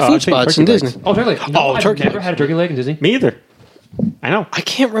spot. Yeah, Oh, I food think spots turkey in legs. Disney. Oh, turkey leg. No, I've turkey never legs. had a turkey leg in Disney. Me either. I know. I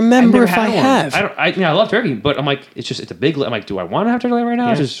can't remember if I have. I love turkey, but I'm like, it's a big. I'm like, do I want to have turkey leg right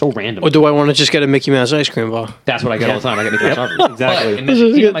now? It's Yeah. just so random. Or do I want to just get a Mickey Mouse ice cream bar? That's what I get all the time. I get Mickey Mouse offers. exactly. But in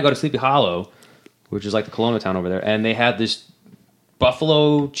Magic Kingdom, I go to Sleepy Hollow, which is like the Kelowna town over there, and they have this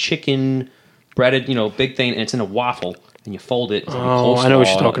buffalo chicken breaded, big thing, and it's in a waffle, and you fold it. It's like a Oh, I know what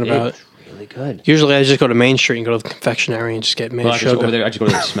you're coleslaw. talking about. It's really good. Usually I just go to Main Street and go to the confectionery and just get made Well, I just go over sugar. there. I just go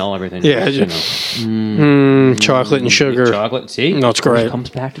to there, smell everything. Yeah, Just, Chocolate and sugar. chocolate. See, No, it's great. Comes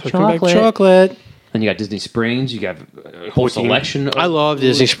back to Come back chocolate. chocolate. Then you got Disney Springs. You got a whole selection. Of I love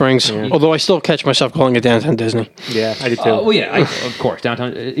Disney Springs, although I still catch myself calling it Downtown Disney. Yeah, I do too. Oh well, yeah, of course,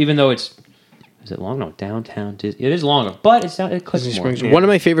 downtown. Even though it's is it long? No, downtown Disney. It is longer, but it's it clicks Disney more. Springs. One of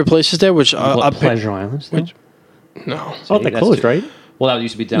my favorite places there, which What, Pleasure Islands. though? no, Oh, they that's closed, too- right? Well, that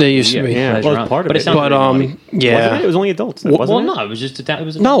used to be down. They used to be. Yeah, Pleasure well, it's Island. part of but it. it sounds but really naughty. Wasn't it? yeah, It was only adults. Well, wasn't no, it was just it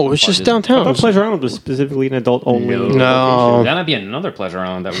was. no, it was just I downtown. thought Pleasure Island was specifically an adult only. No. That might be another Pleasure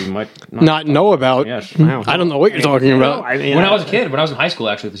Island that we might Not know about. Yes. Wow. I don't know what you're talking about. I mean, When I was a kid, when I was in high school,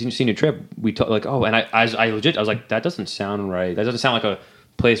 actually, the senior trip, we talked like, and I legit, I was like, that doesn't sound right. That doesn't sound like a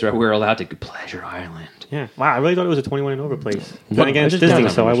place where we're allowed to go Pleasure Island. yeah. Wow, I really thought it was a 21 and over place. But Then again, it's Disney,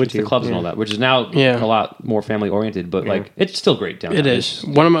 so I would the clubs and all that, which is now Yeah. a lot more family oriented, but like it's still great down It there. is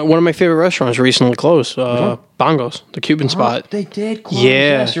one of my favorite restaurants recently closed. Bongos, the Cuban spot. They did. Close. Yeah,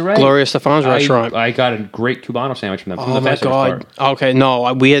 Yes, you're right. Gloria Stefan's restaurant. I got a great Cubano sandwich from them. from Oh the my fast service god! part. Okay,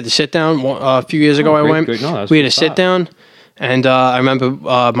 no, we had to sit down a few years ago. I great, went. great. No, that was we a had to good sit spot. down, and I remember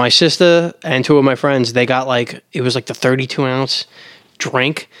my sister and two of my friends. They got it was like the 32-ounce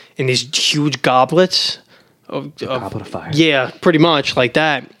drink in these huge goblets. Goblet of fire. Yeah, pretty much like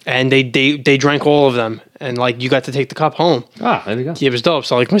that. And they drank all of them, and you got to take the cup home. Ah, there we go. Yeah, it was dope.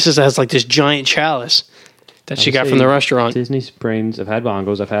 So my sister has this giant chalice that she got from the restaurant. Disney Springs. I've had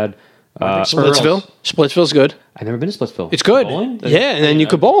bongos. I've had Splitsville. Earl's. Splitsville's good. I've never been to Splitsville. It's good. Bowling? Yeah, and then you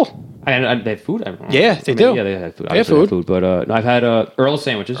could bowl. And they have food. Yeah, they do. Yeah, they have food. They have Obviously food. But no, I've had Earl's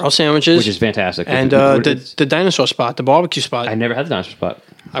sandwiches. Earl sandwiches. which is fantastic. And the dinosaur spot, the barbecue spot. I never had the dinosaur spot.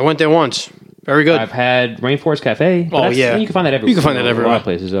 I went there once. Very good. I've had Rainforest Cafe. but Oh, that's- yeah. you can find that everywhere. You can find that A everywhere. lot of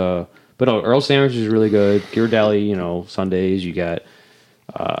places. But no, Earl's sandwich is really good. Ghirardelli, Sundays. You got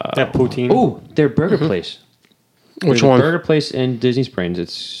that poutine. oh, their burger place. Which There's a one? burger place in Disney Springs.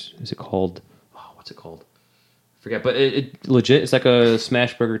 Is it called? Oh, what's it called? Forget. But it legit. It's like a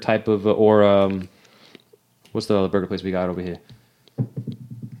smash burger type of what's the other burger place we got over here?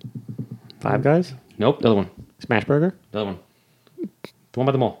 Five Guys? Nope, the other one. Smash Burger? The other one. The one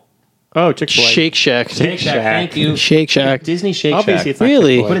by the mall. Oh, Chick-fil-A. Shake Shack. Shake Shack. Thank you. Shake Shack. Disney Shake Obviously, Shack. it's not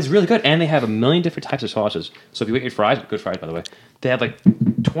Really? Chick-fil-A. But it's really good, and they have a million different types of sauces. So if you get your fries, good fries by the way, they have 20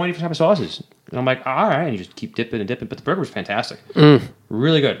 different types of sauces. And I'm like, all right, and you just keep dipping and dipping. But the burger was fantastic,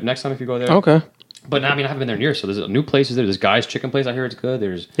 really good. Next time if you go there, Okay. But I haven't been there in years. So there's new places there. There's Guy's Chicken Place. I hear it's good.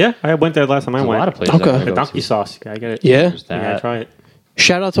 There's Yeah, I went there last time I a went. lot of places. Okay. I gotta The go donkey to. sauce. I get it. Yeah. There's You gotta that. try it.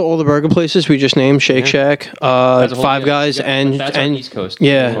 Shout out to all the burger places we just named: Shake Shack, That's a whole- Five Guys, yeah, and that's our and East Coast.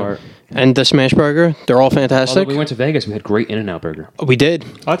 yeah, Or- and the Smash Burger. They're all Although fantastic. we went to Vegas, we had great In-N-Out burger. We did.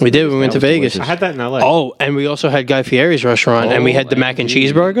 Oh, that's We did. We delicious. went to That was Vegas. delicious. I had that in LA. Oh, and we also had Guy Fieri's restaurant, and we had the mac and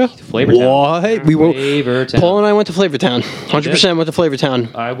indeed. cheeseburger. Flavortown. What? We were. Flavortown. Paul and I went to Flavortown. 100% went to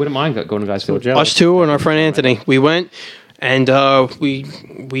Flavortown. I wouldn't mind going to Guy's Food. jealous. Us two and our friend Anthony. We went, and we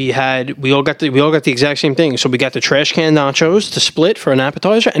all got the exact same thing. So we got the trash can nachos to split for an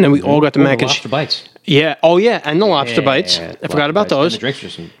appetizer, and then we all got the Oh, mac the and lobster bites. yeah. Oh yeah, and the lobster Yeah, bites. I lobster forgot about bites. And those. the drinks are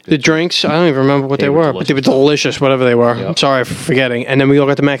some The drinks, I don't even remember what they were, but they were delicious, whatever they were. Yep. Sorry for forgetting. And then we all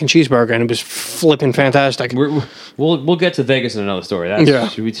got the mac and cheeseburger, and it was flipping fantastic. We'll get to Vegas in another story. That's, Yeah.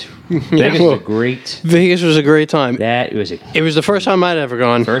 Vegas well- is a great. Vegas was a great time. That was a It was the first time I'd ever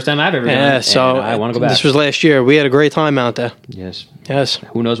gone. first time I've ever been. Yeah, so I want to go back. this was last year. We had a great time out there. yes. Yes.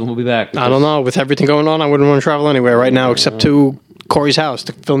 Who knows when we'll be back? I don't know. With everything going on, I wouldn't want to travel anywhere right now except to Corey's house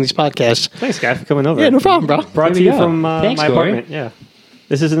to film these podcasts. Thanks, guys, for coming over. Yeah, no problem, bro. Brought Here to we you go. from Thanks, my Corey. apartment. Yeah.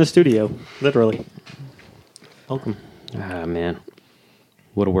 This is in the studio, literally. Welcome. Ah man,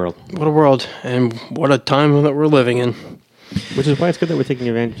 what a world. What a world, and what a time that we're living in. Which is why it's good that we're taking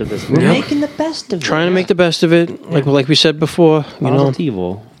advantage of this. We're now. making the best of it. Trying to make the best of it, like we said before. You know,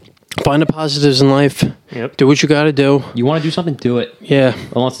 Positivo. find the positives in life. Yep. Do what you got to do. You want to do something, do it. Yeah.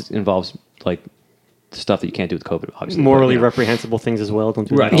 Unless it involves like stuff that you can't do with COVID, obviously. Morally But, you know. reprehensible things as well. Don't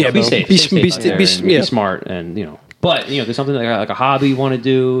do Right. that. Yeah, be also. safe. Be- Stay be- safe out there be- and yeah. be smart, and But there's something like a hobby you want to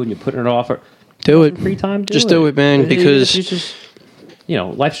do, and you're putting it off. Or Do it. free time. Just do it, man, Even if because- it's just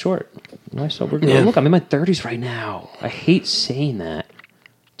life's short. Life's short. Yeah. Look, I'm in my 30s right now. I hate saying that.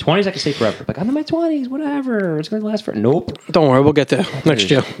 20s I can say forever. Like I'm in my 20s, whatever. It's gonna last forever. Nope. Don't worry, we'll get there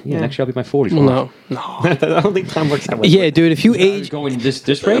next year. Yeah, next year I'll be my 40s. Well, no. I don't think time works that way. Yeah, dude. If you Age age, going this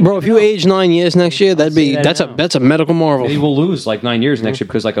rate, bro, if you age 9 years next year, Say that now. that's a medical marvel. maybe we'll lose like 9 years next year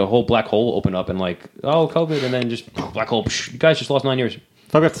because like a whole black hole opened up and like COVID and then just black hole. You guys just lost 9 years.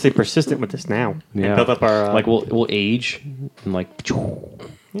 Probably have to stay persistent with this now. Yeah. And build up our like we'll age and like.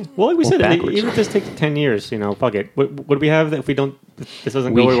 Well, like we said, backwards. even if this takes 10 years, fuck it. What do we have that if we don't? This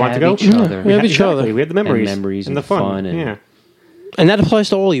doesn't We go where we want it to have go. each other. We have each other. Exactly. We have the memories, memories and the and fun. fun and- yeah. And that applies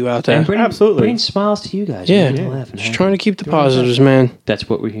to all you out there. And bring, Absolutely. bring smiles to you guys. Yeah. You can laugh and Just have trying to fun. keep the positives, man. That's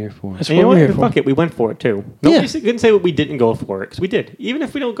what we're here for. That's And you what know we're what? here for. Fuck it. We went for it too. Yeah. Nobody couldn't say what we didn't go for it because we did. Even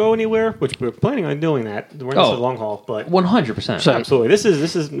if we don't go anywhere, which we're planning on doing that, we're in this Oh. the long haul. But 100%. So- absolutely, this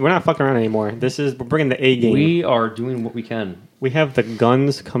is we're not fucking around anymore. We're bringing the A game. We are doing what we can. We have the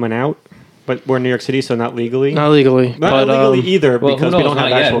guns coming out, but we're in New York City, so not legally. Not legally, Not but illegally either Well, because who we knows? don't have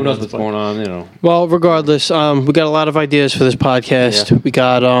Not yet. actual Who knows guns, what's but- going on? well, regardless, we got a lot of ideas for this podcast. Yeah. We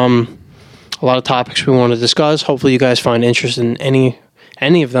got a lot of topics we want to discuss. Hopefully, you guys find interest in any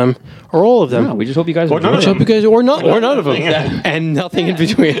of them or all of them. No, we just hope you guys Or enjoy none of Just it. hope you guys, or none of them, Yeah. and nothing in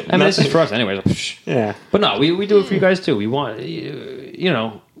between. I mean, this is for us anyways. Yeah. But no, we do it for you guys too. We want,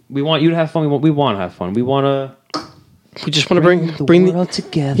 we want you to have fun. We want to have fun. We want to We just want to bring the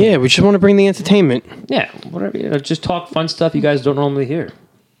together. yeah. We just want to bring the entertainment. Yeah, whatever. Just talk fun stuff you guys don't normally hear,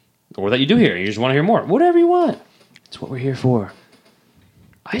 or that you do hear. You just want to hear more. Whatever you want. It's what we're here for.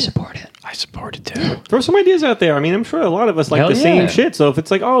 I support it. I support it too. Throw some ideas out there. I mean, I'm sure a lot of us like Hell the yeah. same shit. So if it's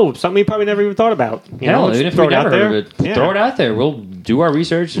like, something we probably never even thought about. Hell, let's even if throw we it out never there. heard of it, Yeah. throw it out there. We'll do our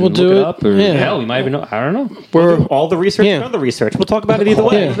research and We'll do look it it. up. Or Yeah. hell, we might even know. I don't know. We're All the research Yeah. and other research. We'll talk about it either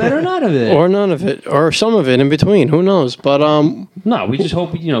way. Yeah. Better none of it. or none of it, or some of it in between. Who knows? But No, we just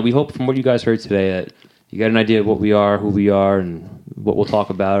hope we hope from what you guys heard today that you got an idea of what we are, who we are, and what we'll talk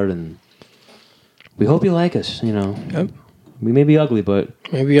about, and we hope you like us. Yep. We may be ugly, but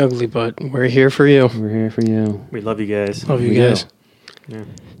maybe ugly, but we're here for you. we're here for you. We love you guys. Love you We guys. Yeah.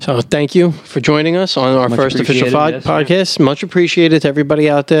 So thank you for joining us on our Much first official appreciated, yes. podcast. Much appreciated to everybody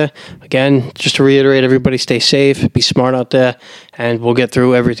out there. Again, just to reiterate, everybody stay safe, be smart out there, and we'll get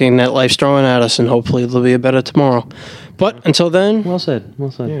through everything that life's throwing at us, and hopefully there'll be a better tomorrow. But until then, Well said.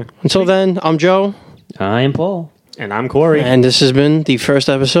 Well said. Yeah. I'm Joe, I am Paul. And I'm Corey. and this has been the first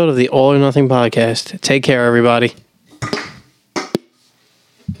episode of the All or Nothing podcast. Take care, everybody.